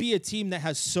going to be a team that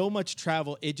has so much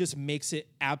travel, it just makes it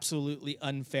absolutely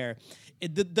unfair.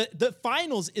 The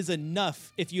finals is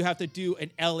enough if you have to do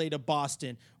an LA to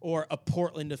Boston or a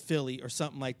Portland to Philly or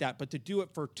something like that. But to do it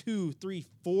for 2, 3,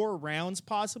 4 rounds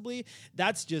possibly,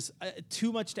 that's just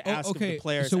too much to ask of the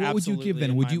players. So what would you give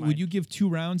then? Would would you give 2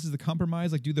 rounds as the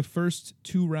compromise? Like do the first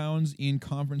 2 rounds in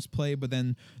conference play, but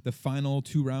then the final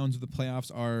 2 rounds of the playoffs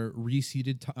are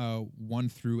reseeded 1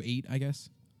 through 8, I guess?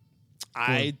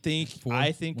 I think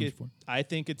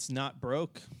it's not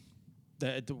broke.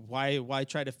 Why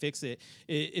try to fix it?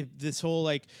 If this whole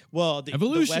the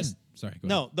evolution. The West, Sorry.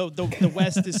 Go no, the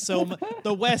West is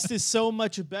the West is so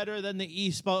much better than the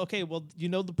East. But okay, well, you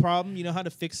know the problem. You know how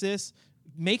to fix this.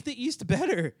 Make the East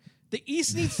better. The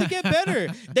East needs to get better.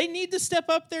 They need to step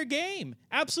up their game.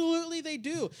 Absolutely, they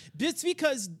do. Just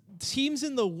because teams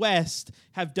in the West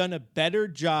have done a better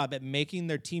job at making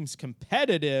their teams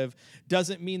competitive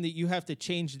doesn't mean that you have to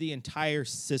change the entire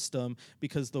system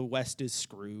because the West is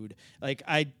screwed.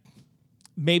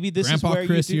 Maybe this Grandpa is where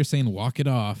Chris, you're saying walk it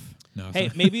off. No, hey,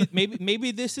 sorry.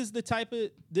 maybe this is the type of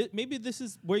maybe this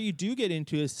is where you do get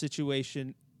into a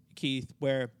situation, Keith,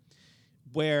 where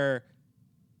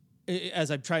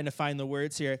as I'm trying to find the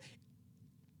words here,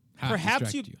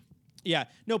 perhaps you. Yeah,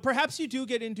 no, perhaps you do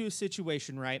get into a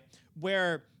situation, right,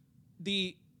 where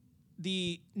the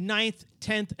 9th,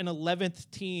 10th, and 11th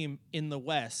team in the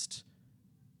West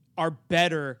are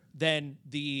better than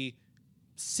the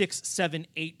 6, 7,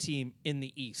 8 team in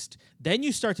the East. Then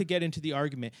you start to get into the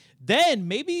argument. Then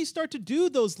maybe you start to do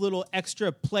those little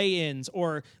extra play-ins,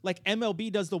 or like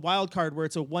MLB does the wild card where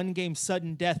it's a 1-game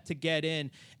sudden death to get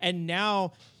in, and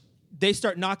now they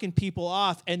start knocking people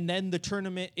off, and then the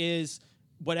tournament is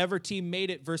whatever team made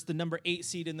it versus the number 8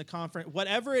 seed in the conference,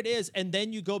 whatever it is, and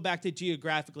then you go back to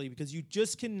geographically, because you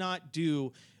just cannot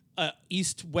do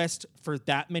East-West for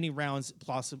that many rounds.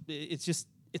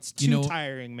 It's too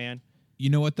tiring, man. You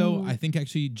know what though? I think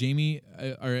actually Jamie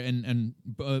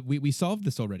we solved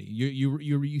this already.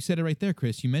 You said it right there,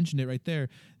 Chris. You mentioned it right there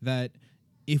that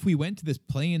if we went to this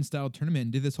play-in style tournament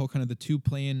and did this whole kind of the 2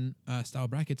 play-in style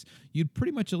brackets, you'd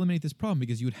pretty much eliminate this problem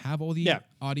because you would have all the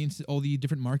audience, all the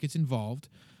different markets involved.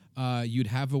 You'd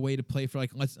have a way to play for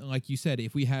like you said,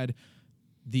 if we had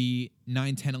the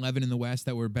 9, 10, 11 in the West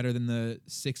that were better than the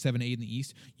 6, 7, 8 in the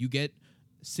East, you get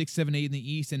 6, 7, 8 in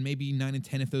the East and maybe 9 and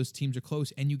 10 if those teams are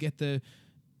close, and you get the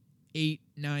 8,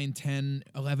 9, 10,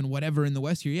 11, whatever in the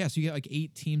West here. Yeah, so you get like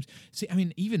 8 teams. See, I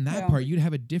mean, even that part, you'd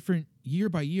have a different year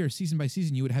by year, season by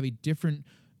season, you would have a different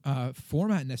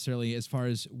format necessarily as far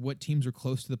as what teams are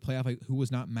close to the playoff, like who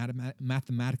was not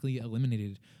mathematically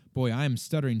eliminated. Boy, I am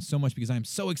stuttering so much because I am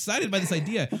so excited by this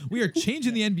idea. We are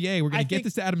changing the NBA. We're going to get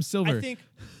this to Adam Silver. I think,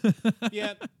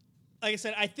 yeah, like I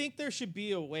said, I think there should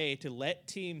be a way to let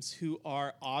teams who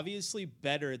are obviously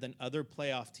better than other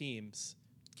playoff teams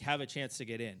have a chance to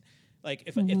get in. Like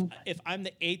if I'm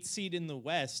the 8th seed in the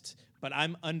West, but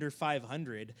I'm under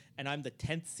 500, and I'm the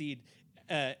 10th seed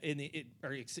I'm the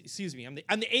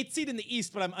 8th seed in the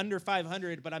East, but I'm under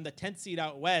 500, but I'm the 10th seed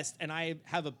out West, and I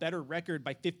have a better record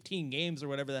by 15 games or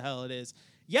whatever the hell it is.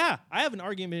 Yeah, I have an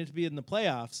argument to be in the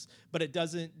playoffs, but it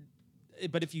doesn't.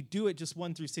 But if you do it just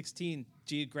 1 through 16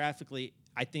 geographically,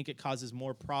 I think it causes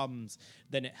more problems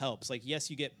than it helps. Like, yes,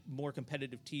 you get more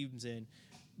competitive teams in,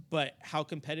 But how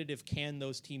competitive can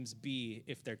those teams be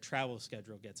if their travel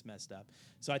schedule gets messed up?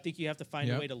 So I think you have to find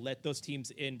a way to let those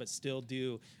teams in, but still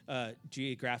do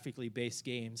geographically based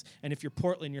games. And if you're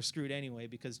Portland, you're screwed anyway,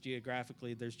 because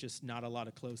geographically there's just not a lot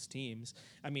of close teams.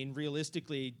 I mean,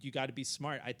 realistically, you got to be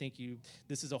smart. I think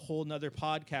this is a whole nother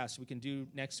podcast we can do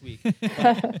next week.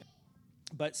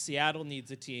 But Seattle needs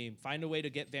a team. Find a way to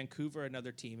get Vancouver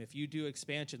another team. If you do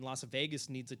expansion, Las Vegas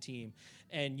needs a team.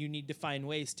 And you need to find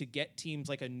ways to get teams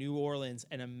like a New Orleans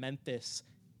and a Memphis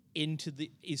into the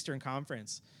Eastern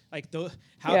Conference. Like,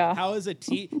 how is a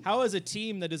team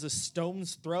that is a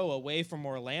stone's throw away from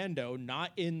Orlando,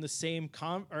 not in the same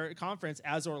conference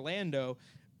as Orlando,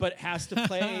 but has to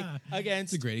play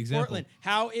against That's a great example. Portland?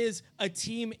 How is a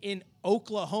team in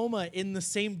Oklahoma in the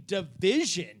same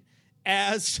division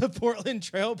as the Portland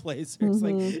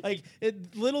Trailblazers?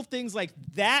 Little things like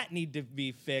that need to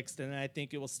be fixed, and I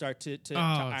think it will start to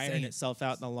iron itself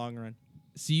out in the long run.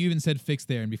 See, you even said fix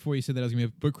there, and before you said that, I was gonna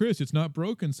be, but Chris, it's not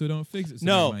broken, so don't fix it. So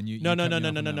No.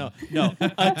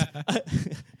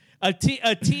 A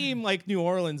team like New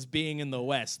Orleans being in the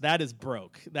West, that is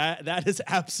broke. That is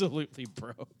absolutely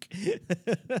broke.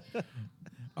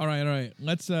 All right.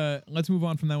 Let's move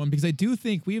on from that one, because I do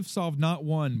think we have solved not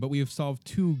one, but we have solved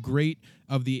two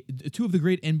of the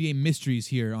great NBA mysteries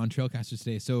here on Trailcasters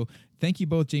today. So thank you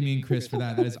both, Jamie and Chris, for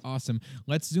that. That is awesome.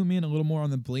 Let's zoom in a little more on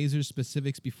the Blazers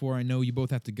specifics before I know you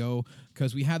both have to go,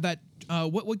 because we have that.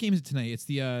 What game is it tonight? It's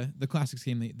the Classics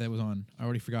game that was on. I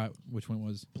already forgot which one it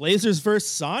was. Blazers versus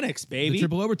Sonics, baby. The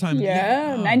triple overtime.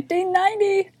 Yeah,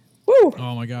 1990. Woo!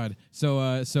 Oh my God.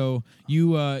 So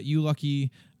you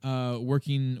lucky.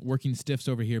 Working stiffs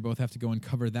over here both have to go and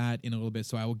cover that in a little bit,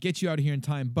 so I will get you out of here in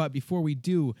time. But before we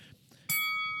do,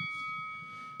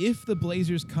 if the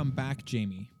Blazers come back,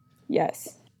 Jamie,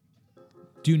 Yes.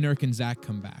 do Nurk and Zach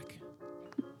come back?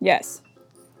 Yes.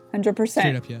 100%.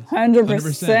 Straight up, yes.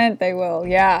 100% they will.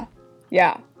 Yeah.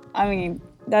 I mean,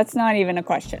 that's not even a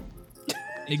question.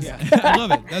 Exactly. I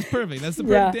love it. That's perfect. That's the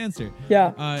perfect answer.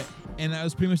 Yeah. And that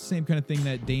was pretty much the same kind of thing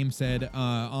that Dame said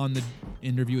on the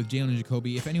interview with Jalen and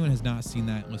Jacoby. If anyone has not seen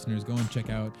that, listeners, go and check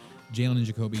out Jalen and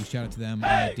Jacoby. Shout out to them.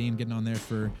 Dame getting on there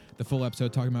for the full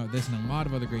episode, talking about this and a lot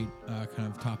of other great kind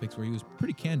of topics where he was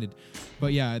pretty candid.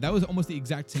 But yeah, that was almost the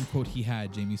exact same quote he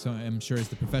had, Jamie. So I'm sure as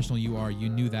the professional you are, you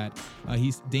knew that.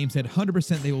 Dame said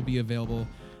 100% they will be available.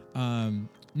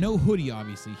 No Hoodie,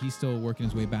 obviously. He's still working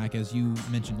his way back, as you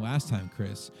mentioned last time,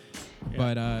 Chris. Yeah.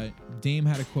 But Dame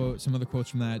had some other quotes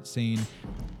from that saying,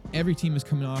 every team is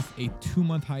coming off a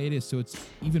 2-month hiatus, so it's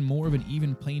even more of an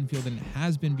even playing field than it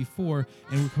has been before,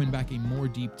 and we're coming back a more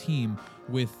deep team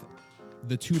with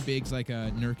the two bigs like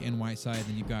Nurk and Whiteside,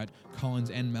 then you've got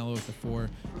Collins and Melo at the 4.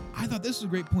 I thought this was a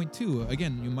great point too.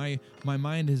 Again, my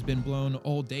mind has been blown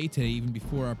all day today, even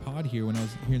before our pod here when I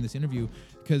was hearing this interview,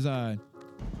 because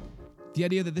the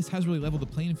idea that this has really leveled the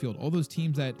playing field. All those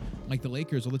teams that, like the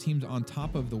Lakers, all the teams on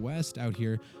top of the West out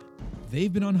here,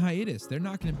 they've been on hiatus. They're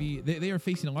not going to be, they are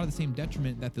facing a lot of the same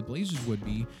detriment that the Blazers would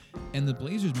be. And the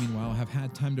Blazers, meanwhile, have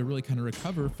had time to really kind of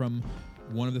recover from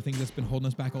one of the things that's been holding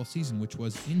us back all season, which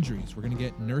was injuries. We're going to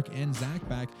get Nurk and Zach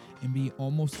back and be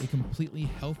almost a completely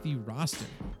healthy roster.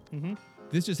 Mm-hmm.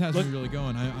 This just has me really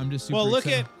going. I'm just super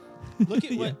excited. Look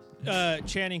at what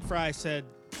Channing Frye said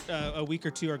a week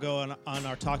or two ago on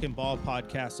our Talking Ball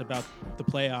podcast about the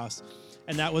playoffs,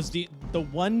 and that was the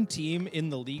one team in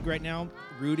the league right now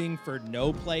rooting for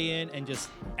no play-in, and just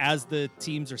as the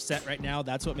teams are set right now,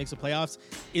 that's what makes the playoffs,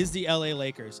 is the LA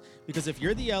Lakers. Because if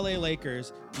you're the LA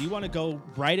Lakers, do you want to go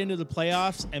right into the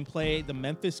playoffs and play the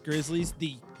Memphis Grizzlies,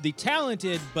 the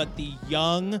talented but the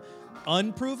young,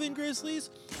 unproven Grizzlies,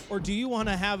 or do you want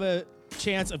to have a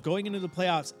chance of going into the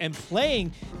playoffs and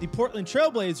playing the Portland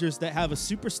Trailblazers that have a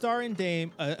superstar in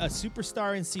Dame, a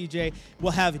superstar in CJ?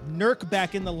 We'll have Nurk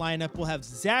back in the lineup. We'll have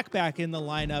Zach back in the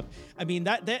lineup. I mean,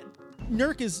 that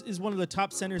Nurk is one of the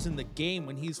top centers in the game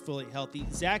when he's fully healthy.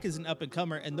 Zach is an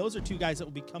up-and-comer, and those are two guys that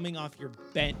will be coming off your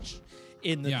bench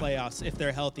in the playoffs if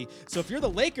they're healthy. So if you're the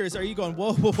Lakers, are you going,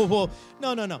 whoa?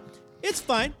 No. It's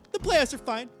fine. The playoffs are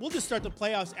fine. We'll just start the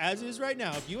playoffs as is right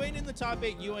now. If you ain't in the top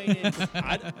 8, you ain't in.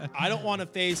 I don't want to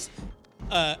face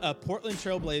a Portland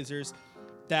Trailblazers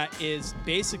that is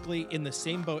basically in the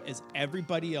same boat as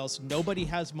everybody else. Nobody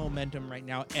has momentum right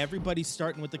now. Everybody's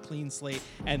starting with a clean slate,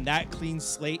 and that clean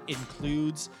slate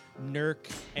includes Nurk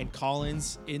and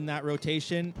Collins in that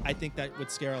rotation. I think that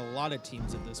would scare a lot of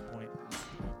teams at this point.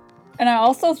 And I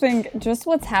also think just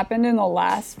what's happened in the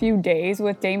last few days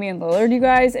with Damian Lillard, you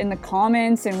guys, in the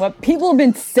comments and what people have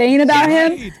been saying about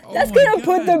him, that's going to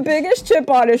put the biggest chip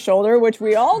on his shoulder, which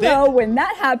we all know when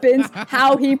that happens,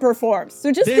 how he performs.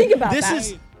 So just think about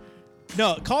that.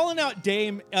 No, calling out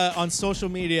Dame on social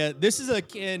media. This is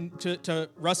akin to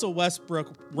Russell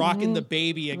Westbrook rocking the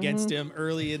baby against him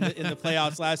early in the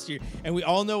playoffs last year, and we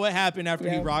all know what happened after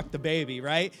he rocked the baby,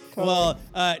 right? Totally. Well,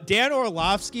 Dan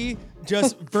Orlovsky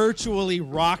just virtually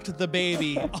rocked the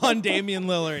baby on Damian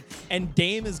Lillard, and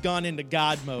Dame has gone into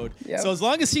God mode. Yep. So as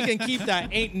long as he can keep that,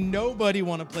 ain't nobody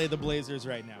want to play the Blazers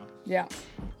right now. Yeah.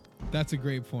 That's a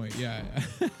great point. Yeah.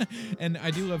 And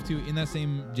I do love to, in that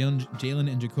same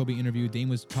Jalen and Jacoby interview, Dame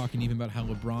was talking even about how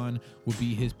LeBron would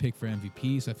be his pick for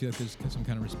MVP. So I feel like there's some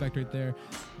kind of respect right there.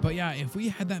 But yeah, if we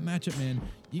had that matchup, man,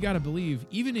 you got to believe,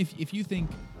 even if you think,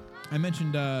 I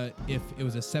mentioned if it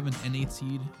was a 7th and 8th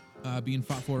seed being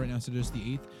fought for right now, so just the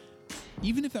 8th,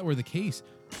 even if that were the case,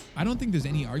 I don't think there's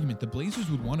any argument. The Blazers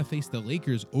would want to face the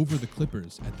Lakers over the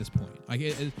Clippers at this point. Like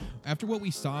after what we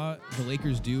saw the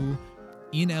Lakers do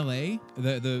in LA,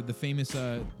 the famous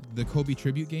the Kobe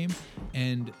tribute game,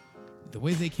 and the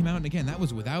way they came out, and again, that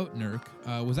was without Nurk.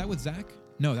 Was that with Zach?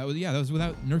 No, that was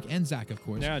without Nurk and Zach, of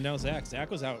course. Yeah, no, Zach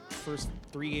was out first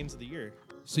 3 games of the year.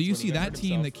 So you see that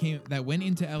team that went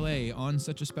into LA on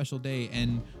such a special day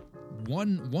and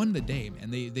won the day,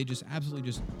 and they just absolutely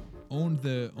just owned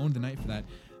the night for that.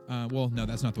 Well, no,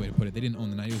 that's not the way to put it. They didn't own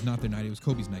the night. It was not their night. It was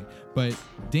Kobe's night. But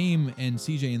Dame and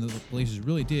CJ and the Blazers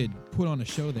really did put on a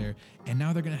show there, and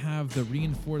now they're going to have the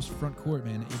reinforced front court,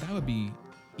 man. That would be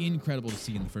incredible to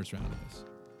see in the first round of this.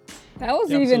 That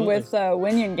was even with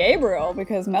Winnie Gabriel,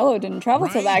 because Melo didn't travel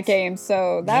to that game,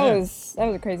 so that was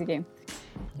a crazy game.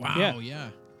 Wow,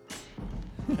 yeah.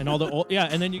 And all the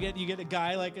and then you get a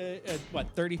guy like a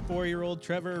 34-year-old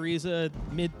Trevor Ariza,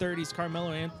 mid-30s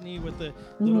Carmelo Anthony with a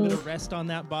little bit of rest on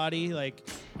that body. Like,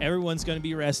 everyone's going to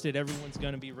be rested, everyone's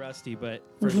going to be rusty, but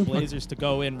for the Blazers to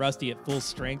go in rusty at full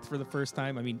strength for the first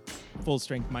time, I mean, full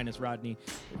strength minus Rodney.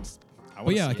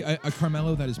 But yeah, like a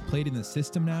Carmelo that has played in the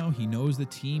system now. He knows the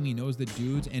team, he knows the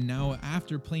dudes, and now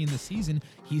after playing the season,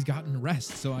 he's gotten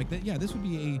rest. So like that, yeah, this would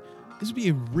be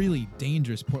a really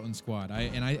dangerous Portland squad.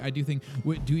 I do think.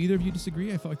 Do either of you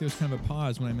disagree? I felt like there was kind of a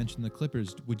pause when I mentioned the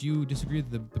Clippers. Would you disagree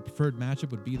that the preferred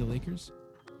matchup would be the Lakers?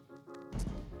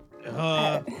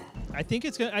 I think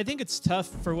it's tough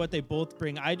for what they both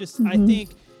bring. I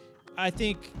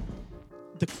think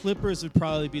the Clippers would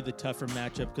probably be the tougher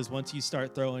matchup, because once you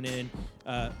start throwing in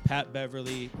Pat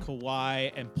Beverly,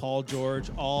 Kawhi, and Paul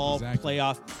George, all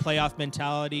playoff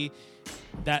mentality,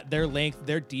 that their length,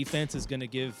 their defense is going to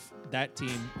give that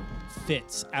team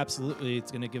fits. Absolutely,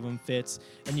 it's going to give them fits.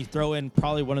 And you throw in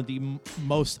probably one of the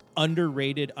most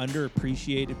underrated,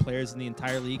 underappreciated players in the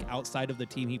entire league outside of the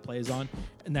team he plays on,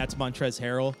 and that's Montrezl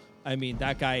Harrell. I mean,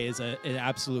 that guy is an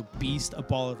absolute beast, a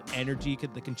ball of energy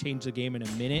that can change the game in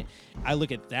a minute. I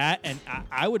look at that, and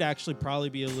I would actually probably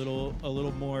be a little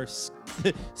more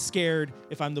scared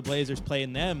if I'm the Blazers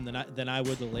playing them than I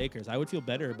would the Lakers. I would feel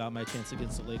better about my chance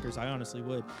against the Lakers. I honestly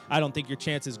would. I don't think your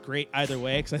chance is great either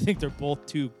way, because I think they're both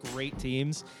two great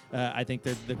teams. I think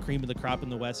they're the cream of the crop in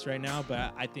the West right now,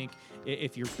 but I think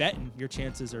if you're betting, your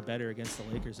chances are better against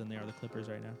the Lakers than they are the Clippers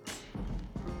right now.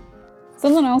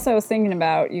 Something else I was thinking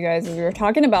about, you guys, as we were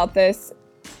talking about this,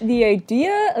 the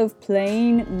idea of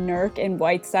playing Nurk and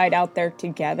Whiteside out there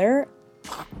together,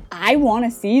 I want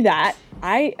to see that.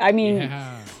 I mean,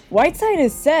 Whiteside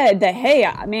has said that, hey,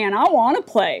 man, I want to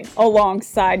play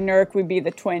alongside Nurk. We'd be the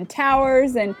Twin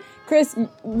Towers. And Chris,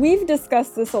 we've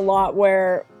discussed this a lot,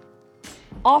 where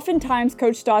oftentimes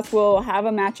Coach Stotts will have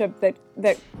a matchup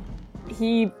that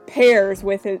he pairs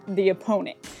with the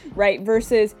opponent, right?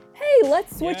 Versus, hey,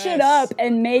 let's switch it up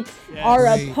and make our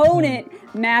opponent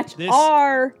match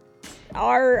our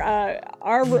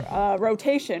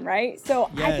rotation, right? So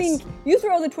I think you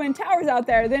throw the Twin Towers out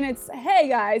there, then it's, hey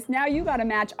guys, now you got to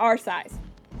match our size.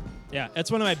 Yeah,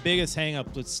 that's one of my biggest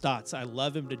hang-ups with Stotts. I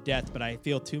love him to death, but I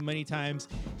feel too many times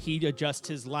he adjusts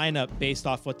his lineup based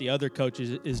off what the other coach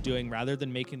is doing, rather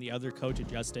than making the other coach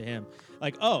adjust to him.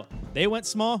 Like, oh, they went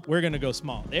small, we're going to go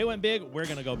small. They went big, we're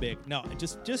going to go big. No,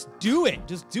 just do it.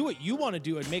 Just do what you want to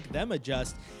do and make them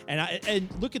adjust. And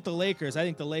look at the Lakers. I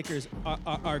think the Lakers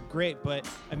are great, but,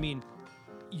 I mean,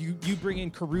 you bring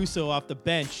in Caruso off the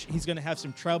bench, he's going to have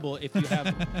some trouble if you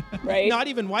have not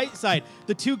even Whiteside.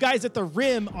 The two guys at the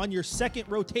rim on your second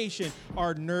rotation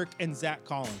are Nurk and Zach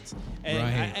Collins.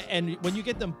 And when you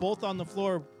get them both on the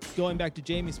floor, going back to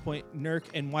Jamie's point, Nurk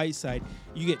and Whiteside,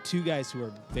 you get two guys who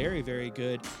are very, very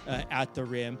good at the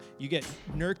rim. You get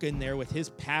Nurk in there with his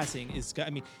passing.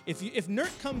 If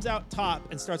Nurk comes out top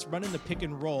and starts running the pick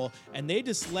and roll, and they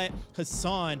just let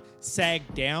Hassan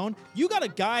sag down, you got a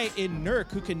guy in Nurk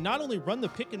who can not only run the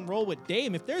pick and roll with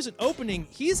Dame. If there's an opening,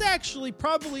 he's actually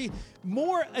probably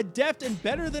more adept and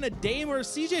better than a Dame or a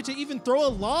CJ to even throw a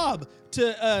lob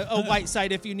to a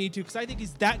Whiteside if you need to, because I think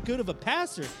he's that good of a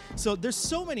passer. So there's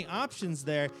so many options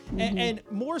there. And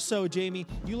more so, Jamie,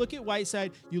 you look at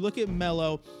Whiteside, you look at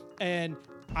Melo, and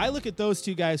I look at those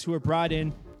two guys who were brought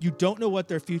in. You don't know what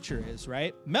their future is,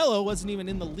 right? Melo wasn't even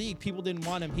in the league. People didn't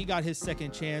want him. He got his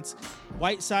second chance.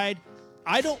 Whiteside,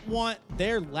 I don't want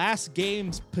their last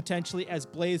games potentially as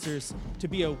Blazers to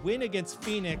be a win against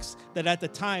Phoenix that at the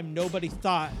time nobody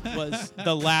thought was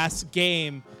the last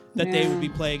game that they would be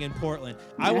playing in Portland.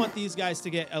 I want these guys to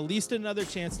get at least another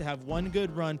chance to have one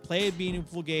good run, play a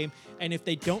meaningful game, and if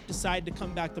they don't decide to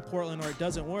come back to Portland or it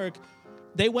doesn't work,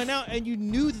 they went out and you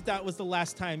knew that that was the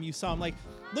last time you saw him. Like,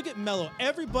 look at Melo.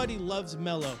 Everybody loves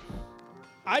Melo.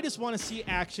 I just want to see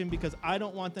action because I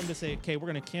don't want them to say, okay, we're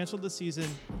going to cancel the season.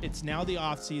 It's now the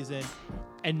off season.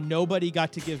 And nobody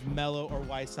got to give Melo or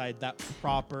Whiteside that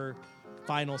proper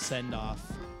final send-off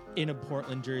in a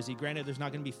Portland jersey. Granted, there's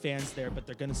not going to be fans there, but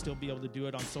they're going to still be able to do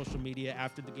it on social media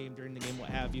after the game, during the game, what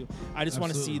have you. I just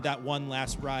want to see that one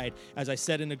last ride. As I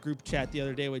said in a group chat the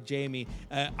other day with Jamie,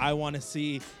 I want to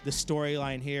see the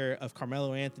storyline here of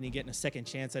Carmelo Anthony getting a second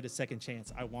chance at his second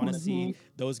chance. I want to see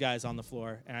those guys on the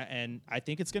floor, and I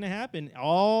think it's going to happen.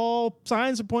 All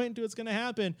signs are pointing to it's going to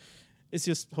happen. It's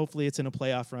just hopefully it's in a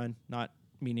playoff run, not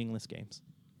meaningless games.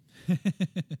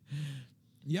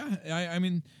 Yeah, I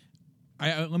mean,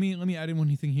 let me add in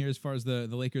one thing here as far as the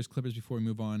Lakers Clippers before we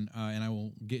move on, and I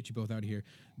will get you both out of here.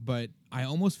 But I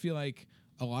almost feel like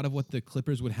a lot of what the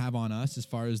Clippers would have on us as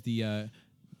far as the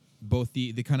both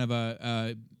the kind of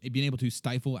being able to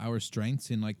stifle our strengths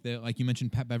and like you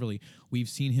mentioned Pat Beverly, we've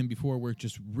seen him before work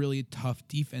just really tough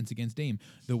defense against Dame.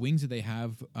 The wings that they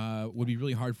have would be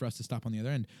really hard for us to stop on the other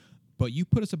end. But you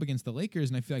put us up against the Lakers,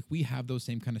 and I feel like we have those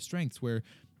same kind of strengths where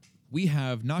we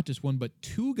have not just one, but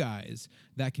two guys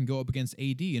that can go up against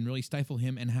AD and really stifle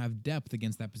him and have depth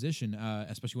against that position,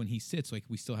 especially when he sits. Like,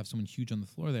 we still have someone huge on the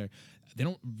floor there. They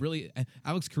don't really...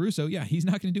 Alex Caruso, yeah, he's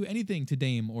not going to do anything to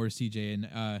Dame or CJ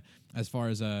and as far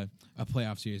as a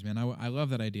playoff series, man. I love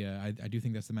that idea. I do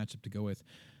think that's the matchup to go with.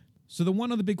 So the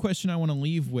one other big question I want to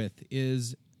leave with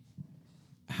is,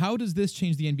 how does this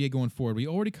change the NBA going forward? We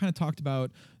already kind of talked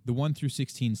about the 1 through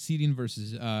 16 seeding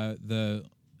versus the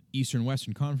Eastern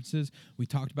Western conferences. We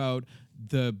talked about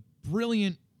the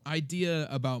brilliant idea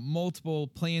about multiple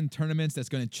play-in tournaments that's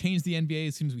going to change the NBA.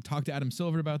 It seems we talked to Adam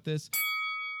Silver about this.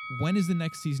 When is the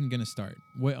next season going to start?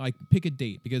 Pick a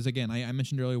date, because again, I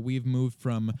mentioned earlier we've moved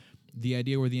from the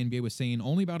idea where the NBA was saying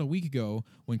only about a week ago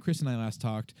when Chris and I last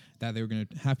talked that they were going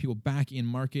to have people back in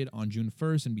market on June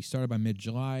 1st and be started by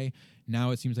mid-July.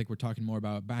 Now it seems like we're talking more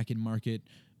about back in market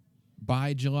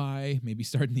by July, maybe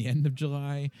starting the end of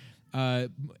July.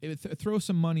 Throw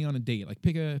some money on a date. Like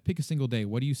pick a single day.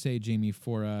 What do you say, Jamie,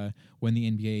 for when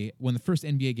the first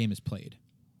NBA game is played?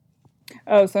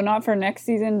 Oh, so not for next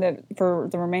season, for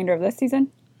the remainder of this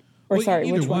season? Or well,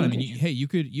 sorry, which one? I mean, you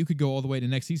could go all the way to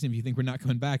next season if you think we're not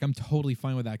coming back. I'm totally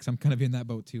fine with that because I'm kind of in that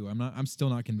boat too. I'm still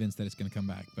not convinced that it's going to come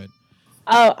back, but.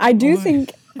 Oh, I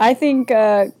think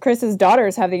Chris's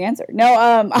daughters have the answer. No,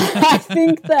 I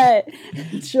think that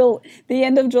the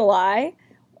end of July,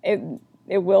 it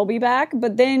will be back.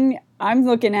 But then I'm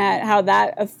looking at how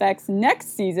that affects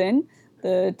next season,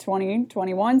 the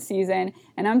 2021 season,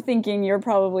 and I'm thinking you're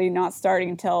probably not starting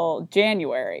until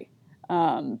January.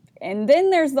 And then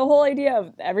there's the whole idea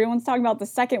of everyone's talking about the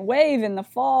second wave in the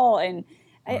fall, and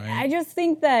right. I just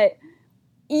think that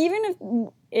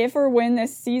even if or when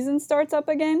this season starts up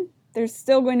again, there's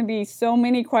still going to be so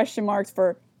many question marks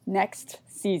for next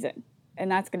season,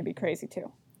 and that's going to be crazy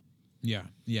too. Yeah.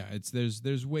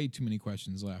 There's way too many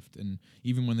questions left, and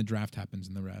even when the draft happens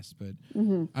and the rest. But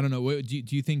I don't know.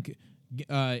 Do you think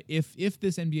if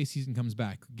this NBA season comes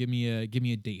back, give me a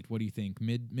date? What do you think?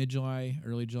 Mid July,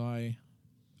 early July,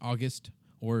 August,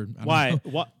 or I don't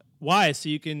know. Why? So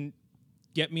you can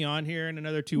get me on here in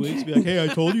another 2 weeks, be like, hey, I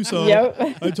told you so.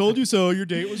 I told you so. Your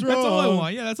date was wrong. That's all I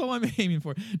want. Yeah, that's all I'm aiming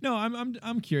for. No,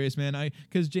 I'm curious, man.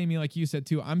 Because Jamie, like you said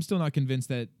too, I'm still not convinced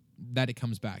that it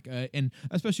comes back. And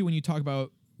especially when you talk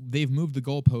about they've moved the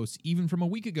goalposts even from a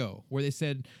week ago, where they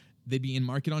said they'd be in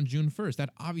market on June 1st. That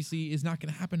obviously is not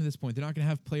going to happen at this point. They're not going to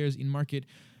have players in market.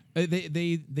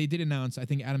 They did announce, I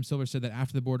think Adam Silver said that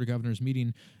after the Board of Governors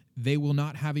meeting, they will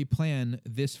not have a plan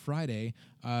this Friday,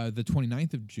 the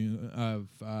 29th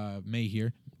of May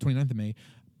here, 29th of May,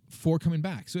 for coming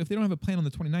back. So if they don't have a plan on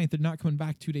the 29th, they're not coming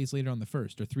back 2 days later on the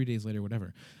 1st or 3 days later,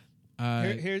 whatever.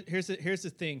 Here's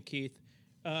the thing, Keith.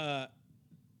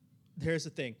 Here's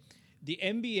the thing. the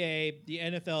NBA, the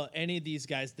NFL, any of these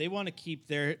guys, they want to keep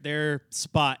their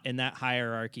spot in that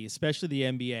hierarchy, especially the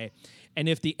NBA. And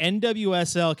if the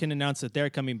NWSL can announce that they're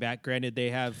coming back, granted they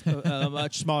have a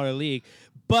much smaller league,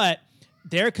 but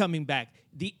they're coming back.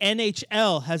 The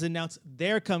NHL has announced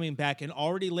they're coming back and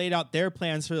already laid out their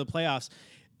plans for the playoffs.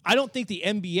 I don't think the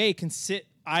NBA can sit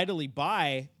idly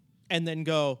by and then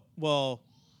go, well,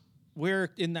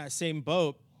 we're in that same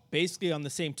boat, basically on the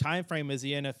same time frame as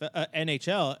the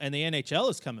NHL, and the NHL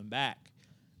is coming back.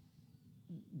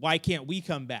 Why can't we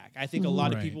come back? I think a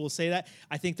lot of people will say that.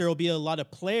 I think there will be a lot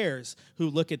of players who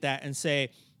look at that and say,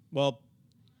 well,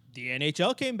 the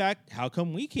NHL came back. How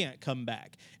come we can't come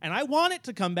back? And I want it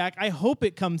to come back. I hope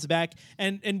it comes back.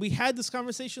 And we had this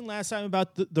conversation last time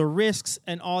about the risks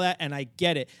and all that, and I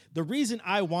get it. The reason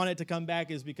I want it to come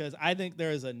back is because I think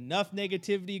there is enough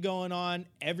negativity going on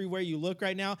everywhere you look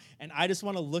right now, and I just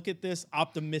want to look at this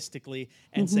optimistically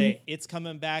and say, it's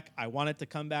coming back. I want it to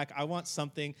come back. I want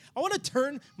something. I want to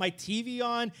turn my TV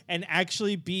on and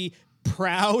actually be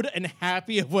proud and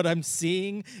happy of what I'm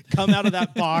seeing come out of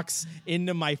that box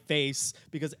into my face,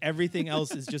 because everything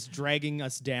else is just dragging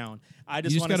us down. I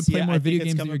just want to play more video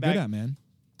games that you're good at, man.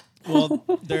 Well,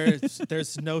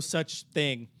 there's no such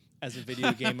thing as a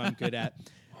video game I'm good at.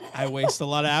 I waste a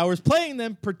lot of hours playing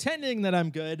them, pretending that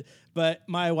I'm good, but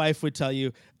my wife would tell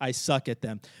you I suck at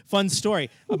them. Fun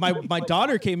story. My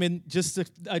daughter came in just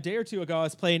a day or two ago. I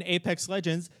was playing Apex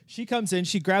Legends. She comes in,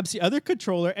 she grabs the other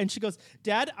controller, and she goes,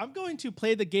 Dad, I'm going to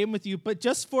play the game with you, but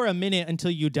just for a minute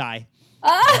until you die.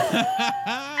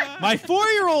 My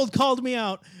 4-year-old called me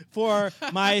out for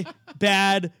my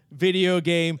bad video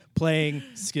game playing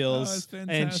skills,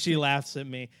 and she laughs at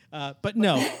me. But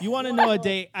no, you want to know a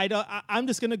date? I'm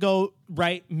just gonna go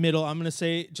right middle. I'm gonna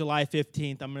say July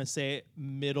 15th. I'm gonna say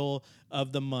middle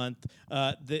of the month.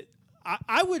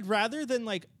 I would rather than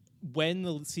like when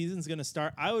the season's gonna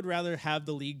start. I would rather have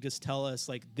the league just tell us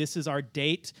like this is our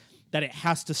date that it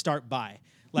has to start by.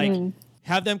 Like.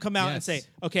 Have them come out and say,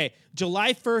 okay,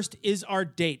 July 1st is our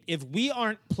date. If we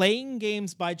aren't playing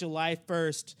games by July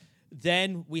 1st,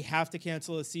 then we have to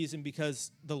cancel the season,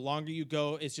 because the longer you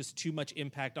go, it's just too much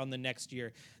impact on the next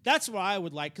year. That's what I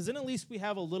would like, because then at least we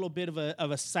have a little bit of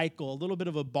a cycle, a little bit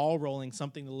of a ball rolling,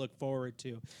 something to look forward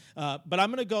to. But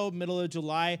I'm going to go middle of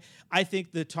July. I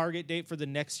think the target date for the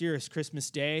next year is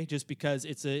Christmas Day, just because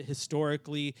it's a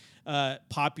historically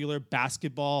popular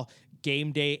basketball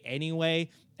game day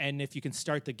anyway. And if you can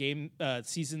start the game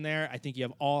season there, I think you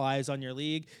have all eyes on your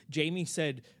league. Jamie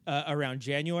said around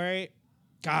January.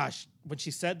 Gosh, when she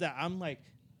said that, I'm like,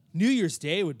 New Year's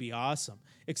Day would be awesome,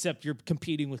 except you're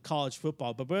competing with college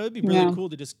football. But it would be really cool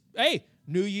to just, hey,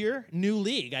 new year, new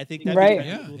league. I think that'd be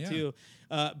kind of cool too.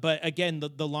 But again,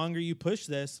 the longer you push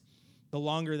this, the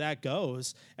longer that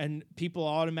goes, and people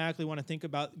automatically want to think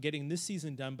about getting this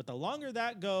season done. But the longer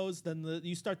that goes, then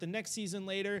you start the next season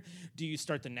later. Do you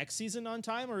start the next season on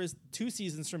time, or is 2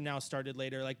 seasons from now started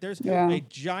later? Like there's a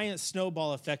giant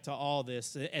snowball effect to all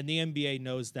this, and the NBA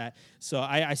knows that. So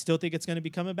I still think it's going to be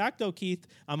coming back, though, Keith.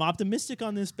 I'm optimistic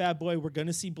on this bad boy. We're going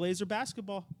to see Blazer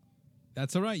basketball.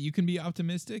 That's all right. You can be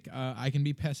optimistic. I can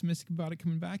be pessimistic about it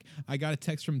coming back. I got a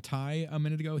text from Ty a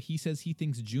minute ago. He says he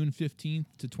thinks June 15th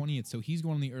to 20th, so he's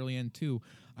going on the early end too.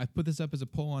 I put this up as a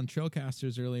poll on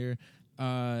Trailcasters earlier.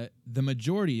 The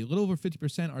majority, a little over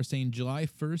 50%, are saying July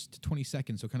 1st to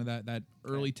 22nd, so kind of that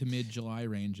early to mid July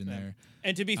range in there.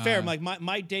 And to be fair, like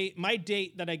my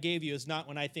date that I gave you is not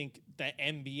when I think the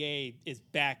NBA is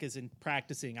back as in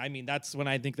practicing. I mean, that's when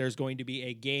I think there's going to be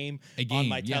a game on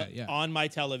my on my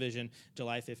television,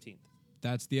 July 15th.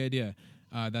 That's the idea.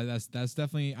 That's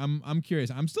definitely. I'm curious.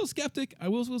 I'm still skeptic.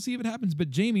 We'll see if it happens. But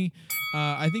Jamie,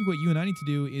 I think what you and I need to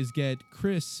do is get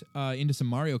Chris into some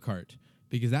Mario Kart,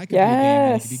 because that could be a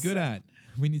game that he could be good at.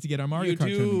 We need to get our Mario Kart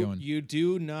tournament going. You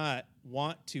do not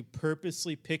want to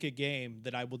purposely pick a game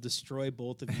that I will destroy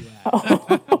both of you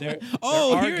at.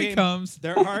 Here it comes.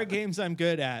 There are games I'm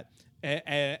good at,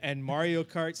 and Mario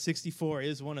Kart 64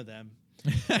 is one of them.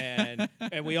 and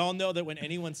we all know that when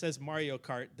anyone says Mario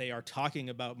Kart, they are talking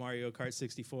about Mario Kart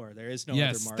 64. There is no other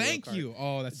Mario Kart. Yes, thank you.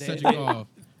 Oh, that's such a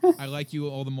I like you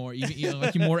all the more. I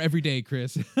like you more every day,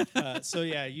 Chris. So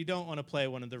yeah, you don't want to play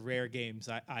one of the rare games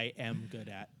I am good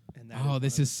at. And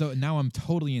this is so. Now I'm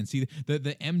totally in. See,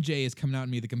 the MJ is coming out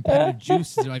in me. The competitive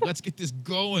juices are like, let's get this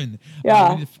going.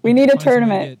 Yeah, we need a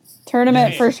tournament.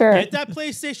 Tournament for sure. Get that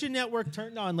PlayStation Network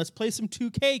turned on. Let's play some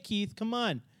 2K, Keith. Come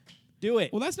on. Do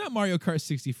it. Well, that's not Mario Kart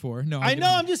 64. No, I know.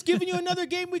 I'm just giving you another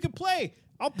game we could play.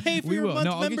 I'll pay for your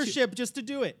month membership just to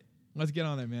do it. Let's get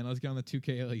on there, man. Let's get on the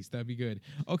 2K at least. That'd be good.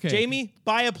 Okay. Jamie,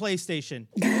 buy a PlayStation.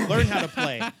 Learn how to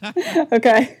play.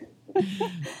 Okay.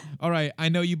 All right, I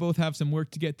know you both have some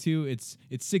work to get to. It's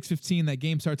 6:15. That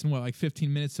game starts in like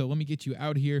 15 minutes. So let me get you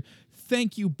out here.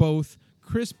 Thank you both,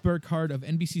 Chris Burkhardt of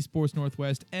NBC Sports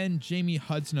Northwest and Jamie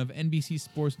Hudson of NBC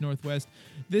Sports Northwest.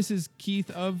 This is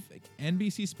Keith of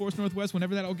NBC Sports Northwest.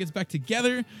 Whenever that all gets back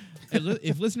together,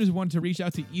 if listeners want to reach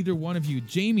out to either one of you,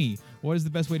 Jamie, what is the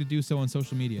best way to do so on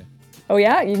social media? Oh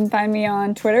yeah, you can find me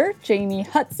on Twitter, Jamie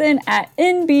Hudson at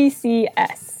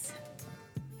NBCS.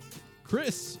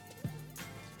 Chris.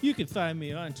 You can find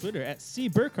me on Twitter at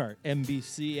cburkhardt,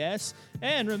 MBCS.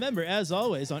 And remember, as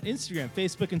always, on Instagram,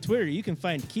 Facebook, and Twitter, you can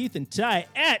find Keith and Ty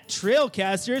at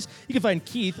Trailcasters. You can find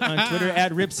Keith on Twitter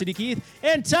at RipCityKeith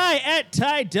and Ty at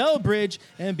Ty Delbridge.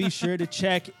 And be sure to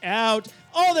check out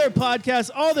all their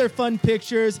podcasts, all their fun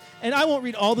pictures. And I won't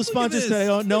read all the sponsors because I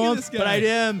don't know them, but I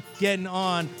am getting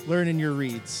on learning your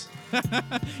reads.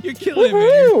 You're killing it,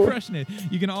 man. You're crushing it.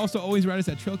 You can also always write us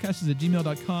at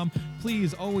trailcasters@gmail.com.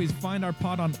 Please always find our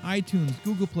pod on iTunes,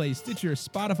 Google Play, Stitcher,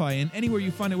 Spotify, and anywhere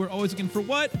you find it. We're always looking for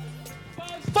what?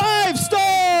 5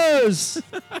 stars!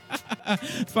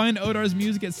 Find Odar's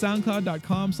music at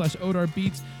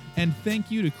soundcloud.com/OdarBeats. And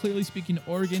thank you to Clearly Speaking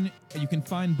Oregon. You can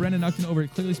find Brendan Upton over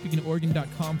at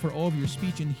clearlyspeakingoregon.com for all of your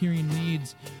speech and hearing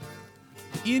needs.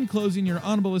 In closing, your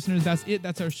honorable listeners, that's it.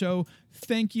 That's our show.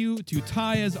 Thank you to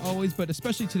Ty, as always, but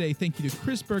especially today, thank you to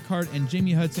Chris Burkhardt and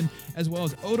Jamie Hudson, as well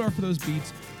as Odar for those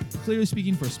beats, Clearly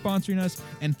Speaking for sponsoring us,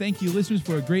 and thank you, listeners,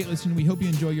 for a great listen. We hope you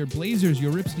enjoy your Blazers,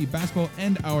 your Rip City basketball,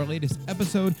 and our latest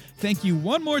episode. Thank you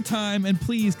one more time, and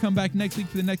please come back next week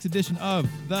for the next edition of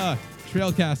the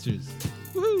Trailcasters.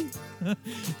 Woohoo!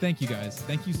 Thank you, guys.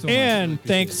 Thank you so much. And really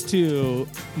thanks to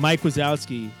Mike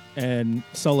Wazowski and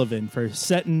Sullivan for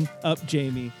setting up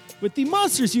Jamie with the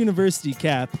Monsters University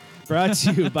cap, brought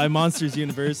to you by Monsters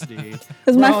University.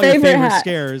 It's my where all your favorite hat.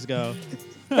 scares go.